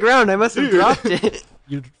 It's on the ground. I must have dropped it.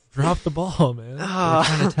 You dropped the ball, man. I'm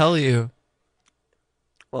trying to tell you.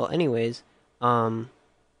 Well, anyways,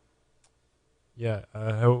 Yeah.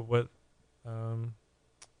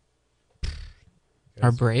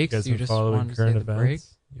 Our You breaks? guys You been just following wanted to say current the events? break?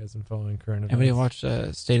 You guys been following current events? Anybody watch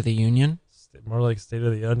State of the Union? More like State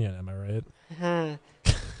of the Onion, am I right?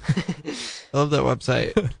 I love that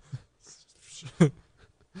website.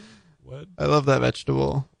 What? I love that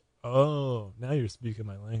vegetable. Oh, now you're speaking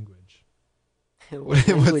my language. what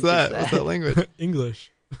language is What's that language?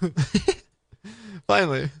 English.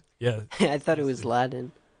 Finally. Yeah, I thought it was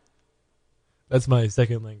Latin. that's my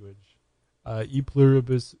second language. E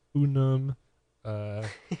pluribus unum,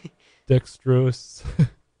 dextros.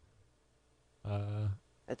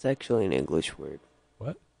 That's actually an English word.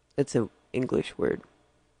 What? It's an English word.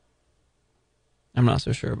 I'm not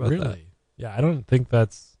so sure about that. Really? Yeah, I don't think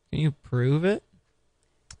that's. Can you prove it?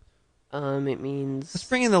 It means. Let's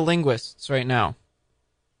bring in the linguists right now.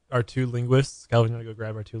 Our two linguists. Calvin, you want to go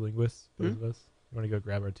grab our two linguists? Both Hmm? of us? You want to go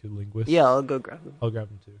grab our two linguists? Yeah, I'll go grab them. I'll grab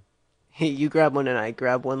them too. Hey, you grab one and I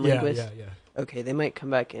grab one linguist. Yeah. Okay, they might come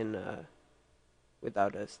back in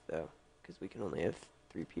without us though, because we can only have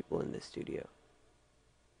 3 people in this studio.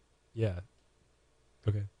 Yeah.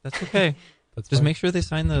 Okay. That's okay. That's Just fine. make sure they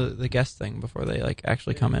sign the guest thing before they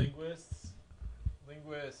actually come in.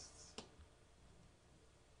 Linguists.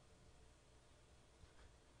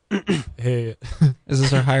 Hey, Is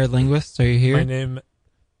this our hired linguists? Are you here? my name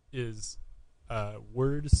is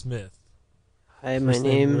Wordsmith. Hi, my First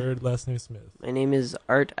name. Word, last name Smith. My name is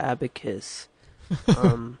Art Abacus.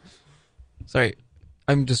 Sorry,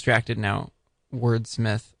 I'm distracted now.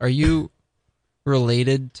 Wordsmith. Are you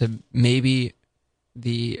related to maybe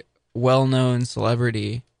the well-known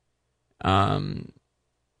celebrity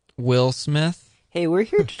Will Smith? Hey, we're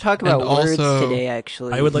here to talk about And words also- today,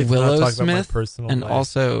 actually. I would like to Willow not talk about my Smith personal and life.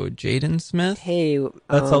 also Jaden Smith? Hey,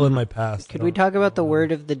 That's all in my past. Could we talk about the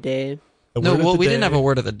word of the day? No, well, we didn't have a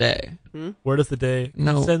word of the day. Word of the day.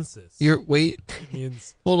 No. Consensus. Wait,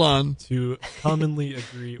 means hold on. to commonly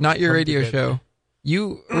agree. Not your come radio together. show.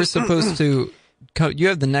 You were supposed to. You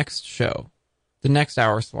have the next show, the next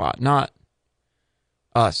hour slot, not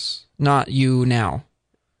us, not you now.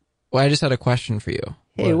 Well, I just had a question for you.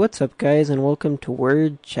 Hey, What? what's up, guys, and welcome to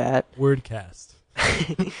Word Chat. Wordcast.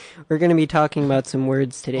 We're going to be talking about some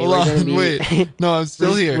words today. Hold We're on, gonna be... wait. No, I'm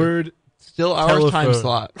still here. Word. Still our time Telephone.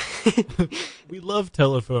 slot. We love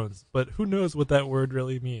telephones, but who knows what that word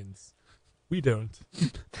really means? We don't.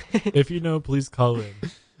 If you know, please call in.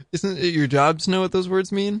 Isn't it your job to know what those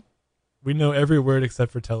words mean? We know every word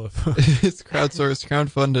except for telephone. It's crowdsourced,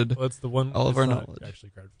 crowdfunded. Well, it's the one. All of it's our not knowledge. Actually,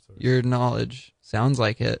 crowdsourced. Your knowledge sounds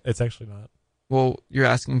like it. It's actually not. Well, you're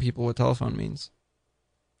asking people what telephone means.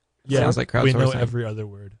 Yeah, Sounds like we know crowdsourcing. every other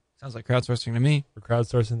word. Sounds like crowdsourcing to me. We're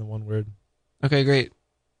crowdsourcing the one word. Okay, great.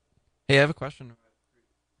 Hey, I have a question.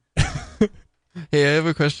 Hey, I have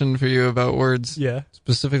a question for you about words. Yeah.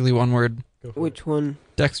 Specifically one word. Go for Which one?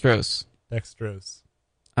 Dextrose. it. Dextrose.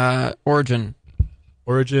 Origin.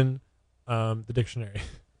 Origin. The dictionary.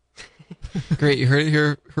 Great, you heard it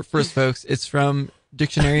here first, folks. It's from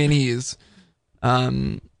Dictionary and Ease.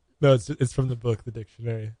 No, it's from the book, the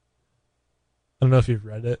dictionary. I don't know if you've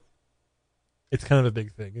read it. It's kind of a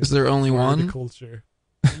big thing. Is there only Word one? culture.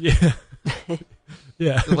 Yeah.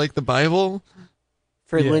 Yeah. Like the Bible?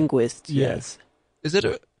 For Yeah. linguists, Yeah. yes. Is it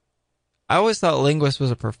I always thought linguist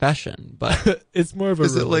was a profession, but It's more of a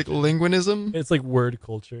is it like religion. linguinism? It's like word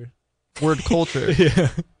culture. Word culture. Yeah.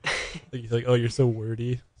 Like, oh, you're so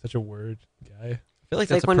wordy. Such a word guy. I feel like It's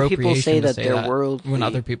that's like when people appropriation say to that say they're that worldly. when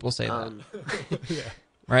other people say that, Yeah.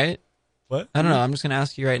 right? What? I don't know. I'm just gonna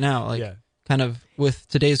ask you right now, like, Yeah. kind of with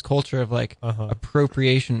today's culture of like Uh-huh.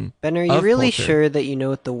 appropriation. Ben, are you Of really culture. sure that you know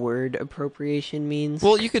what the word appropriation means?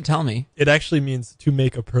 Well, you could tell me. It actually means to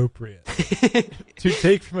make appropriate. To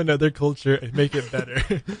take from another culture and make it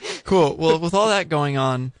better. Cool. Well, with all that going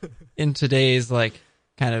on in today's like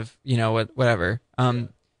kind of whatever,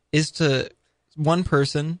 is to one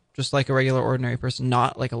person just like a regular ordinary person,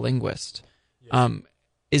 not like a linguist. Yeah.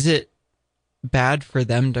 Is it bad for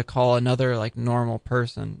them to call another like normal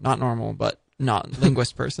person, not normal, but not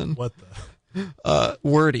linguist person, What the?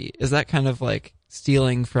 wordy? Is that kind of like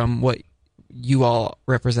stealing from what you all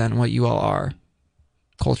represent, what you all are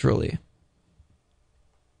culturally?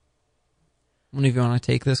 One of you want to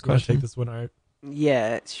take this You wanna question? take this one, Art?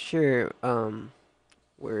 Yeah, sure.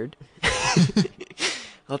 Word.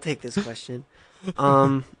 I'll take this question.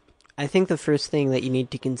 I think the first thing that you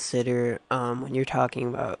need to consider when you're talking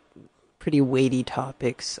about pretty weighty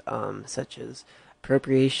topics such as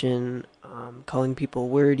appropriation, calling people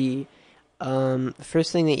wordy, the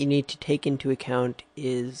first thing that you need to take into account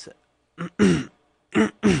is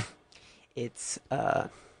it's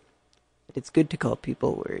good to call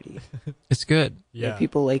people wordy. It's good. Yeah,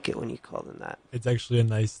 People like it when you call them that. it's actually a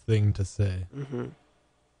nice thing to say.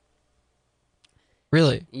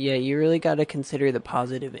 Really? Yeah, you really got to consider the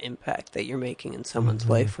positive impact that you're making in someone's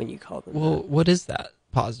life when you call them Well, that. what is that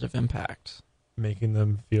positive impact? Making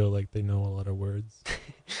them feel like they know a lot of words.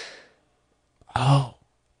 Oh,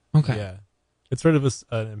 okay. Yeah, it's sort of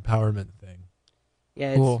an empowerment thing.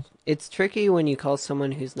 Yeah, Cool. it's tricky when you call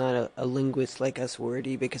someone who's not a linguist like us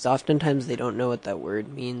wordy because oftentimes they don't know what that word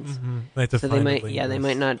means. Like to So find they a might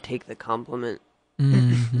linguist. not take the compliment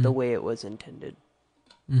Mm-hmm. the way it was intended.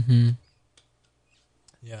 Mm-hmm.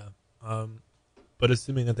 Yeah, but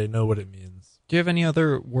assuming that they know what it means. Do you have any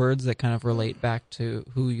other words that kind of relate back to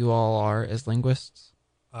who you all are as linguists?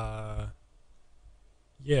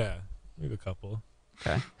 Yeah, we have a couple.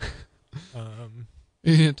 Okay.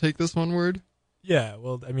 You gonna take this one word? Yeah,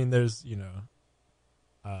 well, I mean, there's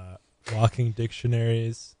walking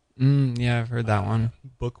dictionaries, Yeah, I've heard that one.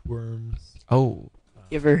 bookworms. Oh,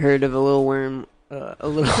 You ever heard of a little worm? A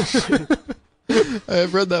little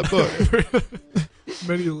I've read that book.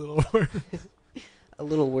 Many little worms. a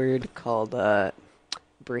little word called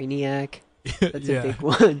brainiac. That's Yeah. a big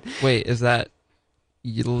one. Wait, is that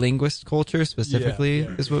linguist culture specifically?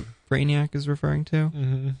 Yeah. Is what Brainiac is referring to?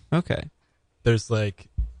 Mm-hmm. Okay, There's like,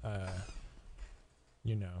 I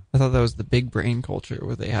thought that was the big brain culture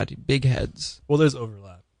where they had big heads. well, there's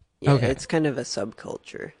overlap. Yeah, Okay. it's kind of a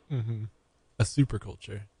subculture. Mm-hmm. A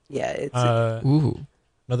superculture. Yeah, it's Ooh,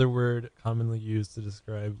 Another word commonly used to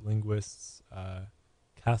describe linguists,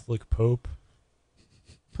 Catholic Pope.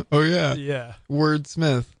 oh yeah, Yeah.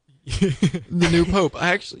 Wordsmith, the new pope. I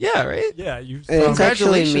actually, yeah, right. Yeah, you. it's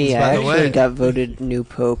actually Congratulations, me. by I the actually way. got voted new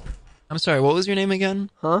pope. I'm sorry. What was your name again?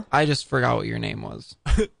 Huh? I just forgot what your name was.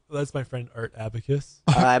 That's my friend Art Abacus.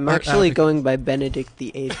 I'm Art actually Abacus. going by Benedict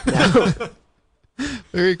VIII now.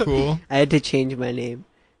 Very cool. I had to change my name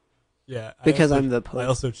Yeah. because I I'm the I pope.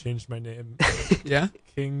 also changed my name, Yeah.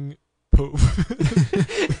 King Pope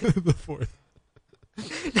the Fourth.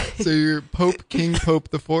 So you're Pope King Pope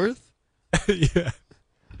the Fourth. Yeah.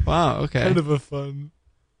 Wow. Okay. Kind of a fun,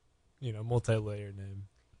 multi-layer name.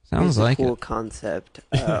 Sounds It's a like cool it. concept.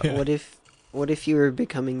 Yeah. What if you were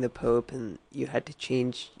becoming the pope and you had to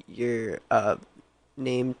change your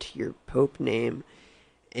name to your pope name,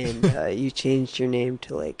 and you changed your name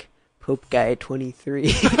to like Pope Guy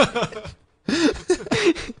 23.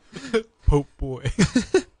 Pope Boy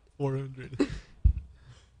 400.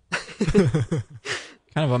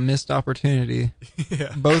 Kind of a missed opportunity.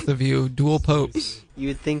 Yeah. Both of you, dual popes. You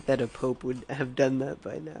would think that a pope would have done that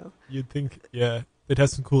by now. You'd think, yeah, they'd have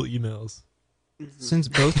some cool emails. Since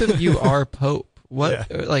both of you are pope, what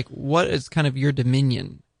Yeah. what is kind of your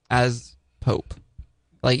dominion as pope?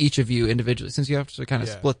 Like each of you individually, since you have to kind of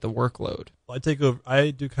Yeah. split the workload. Well, I take over.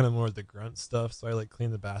 I do kind of more of the grunt stuff, so I like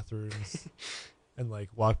clean the bathrooms and like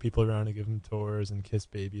walk people around and give them tours and kiss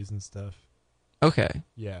babies and stuff. Okay.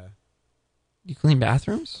 Yeah. You clean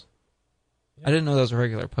bathrooms? Yeah. I didn't know that was a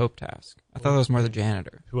regular pope task. I thought that was more the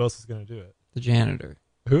janitor. Who else is gonna do it? The janitor.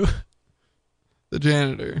 Who? The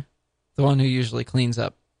janitor. The one who usually cleans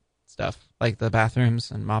up stuff, like the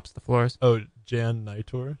bathrooms and mops the floors. Oh, Jan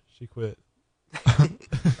Nitor. She quit.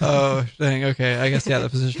 Oh, dang. Okay. I guess, yeah, the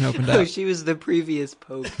position opened Oh, up. she was the previous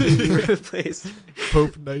pope who you replaced.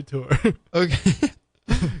 Pope Nitor. Okay.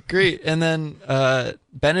 Great. And then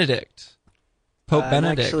Benedict. Pope I'm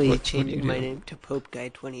Benedict. actually What do you changing do? my name to Pope Guy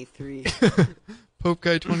 23. Pope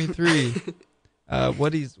Guy 23.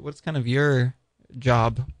 What's kind of your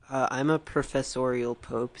job? I'm a professorial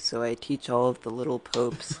pope, so I teach all of the little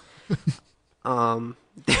popes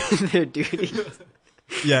their duties.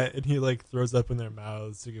 Yeah, and he like throws up in their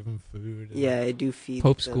mouths to give them food. And Yeah, I do feed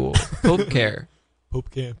Pope them. school. Pope care. Pope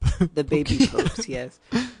camp. The baby popes, yes.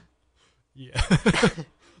 Yeah.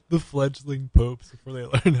 The fledgling popes before they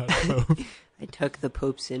learn how to pope. I tuck the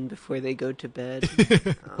popes in before they go to bed.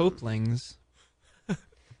 Popelings.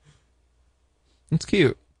 It's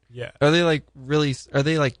cute. Yeah. Are they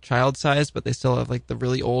like child sized, but they still have like the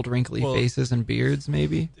really old wrinkly Well- faces and beards,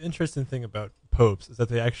 maybe? The interesting thing about popes is that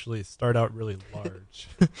they actually start out really large.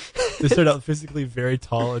 They start out physically very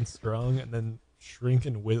tall and strong and then shrink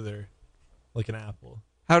and wither like an apple.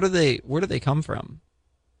 Where do they come from?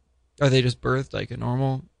 Are they just birthed like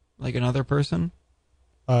another person?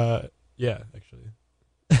 Yeah, actually.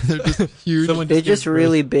 they're just huge. Someone They're gives just birth.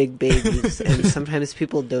 really big babies, and sometimes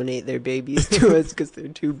people donate their babies to us because they're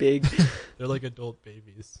too big. They're like adult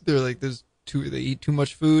babies. They're like, they eat too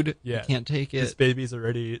much food. Yeah. You can't take This it. baby's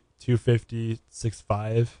already 250,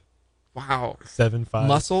 6'5", Wow. 7'5".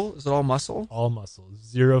 Muscle? Is it all muscle? All muscles.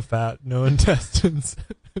 Zero fat. No intestines.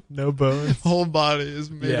 No bones. Whole body is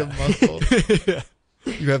made Yeah. of muscle. Yeah.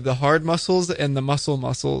 You have the hard muscles and the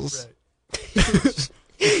muscles. Right.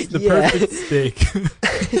 The Yeah. perfect steak.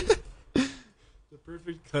 The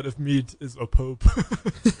perfect cut of meat is a pope.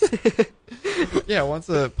 Yeah, once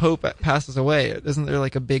a pope passes away, isn't there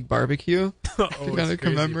like a big barbecue? Oh, kinda it's crazy.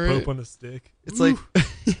 commemorate Pope on a stick. It's like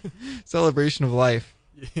celebration of life.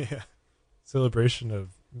 Yeah. Celebration of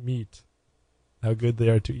meat. How good they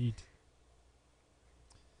are to eat.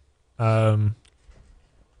 I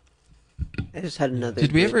just had another.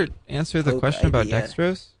 Did we good- ever answer the Pope question about idea.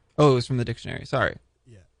 dextrose? Oh, it was from the dictionary. Sorry.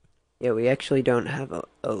 Yeah. Yeah, we actually don't have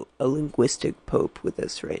a linguistic pope with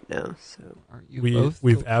us right now. So Are you both?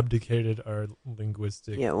 We've abdicated our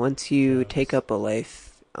linguistic yeah, once you Yes. take up a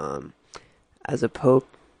life as a pope,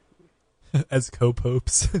 as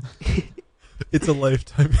co-popes. It's a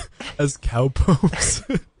lifetime as cow-popes.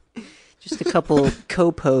 just a couple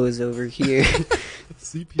copos over here.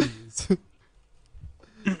 CPs.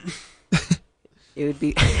 It would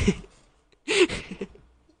be.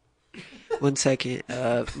 One second.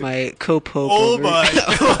 My co-pope. Oh over...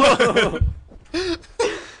 my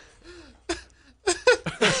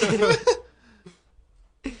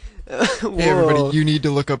Whoa. Hey everybody, you need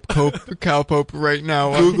to look up cow pope right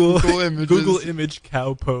now on Google Images. Google image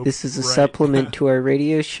cow-pope. This is a right supplement now. to our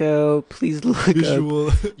radio show. Please look up Visual.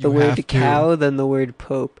 the You word have to. cow, then the word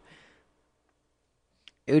pope.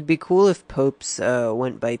 It would be cool if popes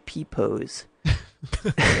went by peepos.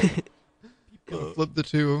 Flip the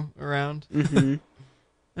two around. Hmm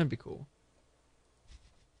That'd be cool.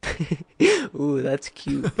 Ooh, that's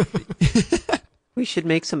cute. We should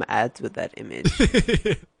make some ads with that image.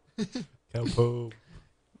 Cow-pope.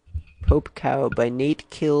 Pope Cow by Nate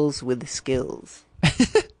Kills with Skills. Dude,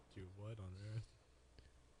 what on earth?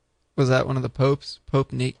 Was that one of the popes?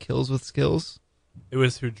 Pope Nate Kills with Skills? It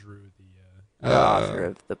was who drew the... The author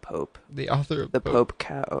of the Pope. The author of The Pope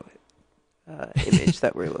Cow image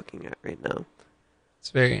that we're looking at right now.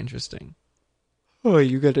 It's very interesting. Oh,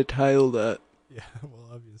 you gotta tile that. Yeah,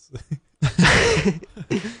 well, obviously.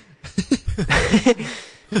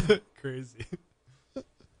 Crazy.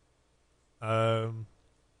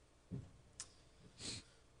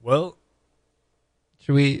 Well,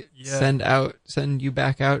 Should we Yeah. send you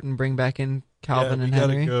back out and bring back in Calvin yeah, and we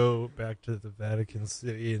gotta Henry? go back to the Vatican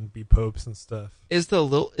City and be popes and stuff. Is the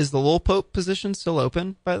little pope position still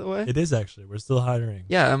open, by the way? It is actually. We're still hiring.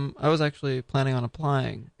 Yeah, I was actually planning on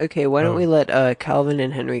applying. Okay, why don't Oh. we let Calvin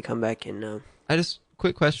and Henry come back in now?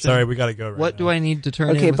 Quick question. Sorry, we gotta go right What now. do I need to turn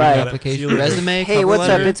Okay, in with bye. the application? See you later. Resume, Hey, cover what's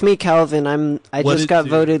letter? up? It's me, Calvin. I What just it got do?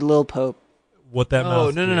 voted Lil Pope. What that Oh,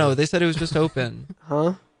 mouse no. did. They said it was just open.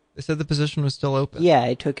 Huh? They said the position was still open. Yeah,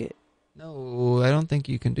 I took it. No, I don't think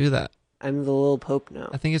you can do that. I'm the Lil Pope now.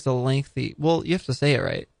 I think it's a lengthy. Well, you have to say it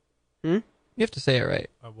right. Hmm? You have to say it right.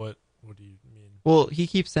 What do you mean? Well, he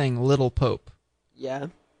keeps saying little pope, Yeah.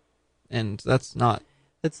 and that's not.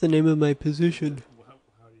 That's the name of my position.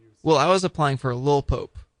 How do you... Well, I was applying for a lil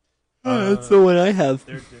pope. That's the one I have.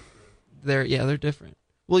 They're different. They're different.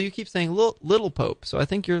 Well, you keep saying little pope, so I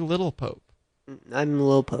think you're little pope. I'm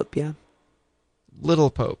Lil Pope, yeah. Little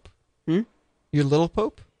pope. Hmm? You're little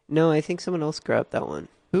pope? No, I think someone else grabbed that one.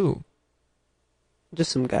 Who?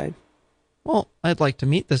 Just some guy. Well, I'd like to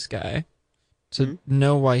meet this guy to Hmm?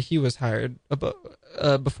 know why he was hired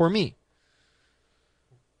before me.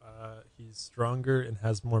 He's stronger and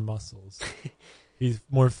has more muscles. He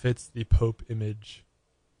more fits the Pope image.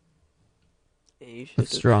 Yeah, you should A have-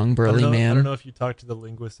 strong, burly I man. don't know if you talked to the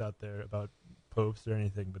linguists out there about popes or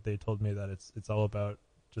anything, but they told me that it's all about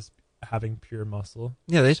just having pure muscle.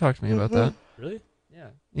 Yeah, they talked to me about that. Really? Yeah,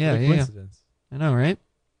 What yeah, a yeah. coincidence. I know, right?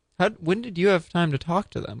 When did you have time to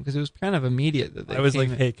talk to them? Because it was kind of immediate that they I was came like,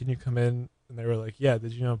 in. "Hey, can you come in?" And they were like, "Yeah."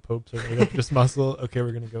 Did you know popes are made up of just muscle? Okay,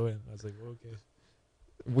 we're gonna go in. I was like, well, "Okay."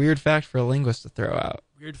 Weird fact for a linguist to throw out.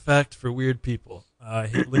 Weird fact for weird people. I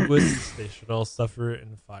hate linguists. They should all suffer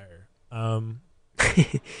in fire.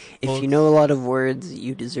 If you know a lot of words,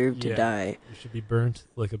 you deserve to Yeah. die. You should be burnt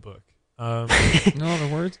like a book. No other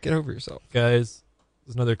words? Get over yourself. Guys, this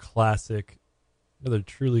is another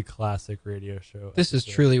truly classic radio show. This is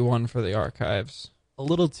episode. truly one for the archives. a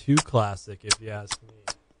little too classic, if you ask me.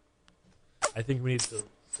 I think we need to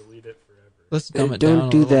delete it forever. Let's dumb it down. Don't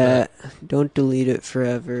a do little that. Don't delete it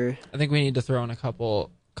forever. bit. I think we need to throw in a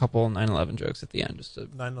couple couple 9/11 jokes at the end just to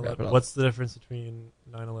 9/11. wrap it up. What's the difference between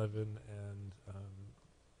 9/11 and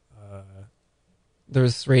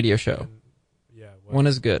There's radio show. and- yeah, what? One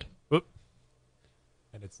is good.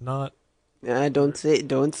 And it's not. Don't say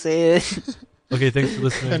it. Okay, thanks for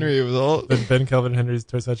listening. Henry was all. Ben Calvin and Henry's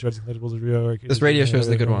Toy Statue and Collectibles review hour. This radio show's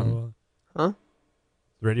the good one. Huh?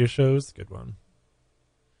 The radio show's the good one.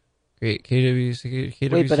 Great.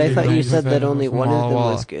 KWC. Wait, but I thought you said that only from one of them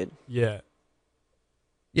Walla was good. Yeah,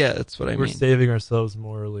 Yeah, that's what I we're mean. saving ourselves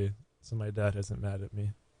morally, so my dad isn't mad at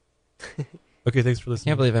me. Okay, thanks for I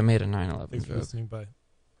listening. can't believe I made a 9/11 Thanks for joke. listening. Bye.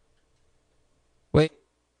 Wait.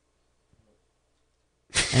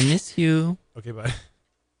 I miss you. Okay, bye.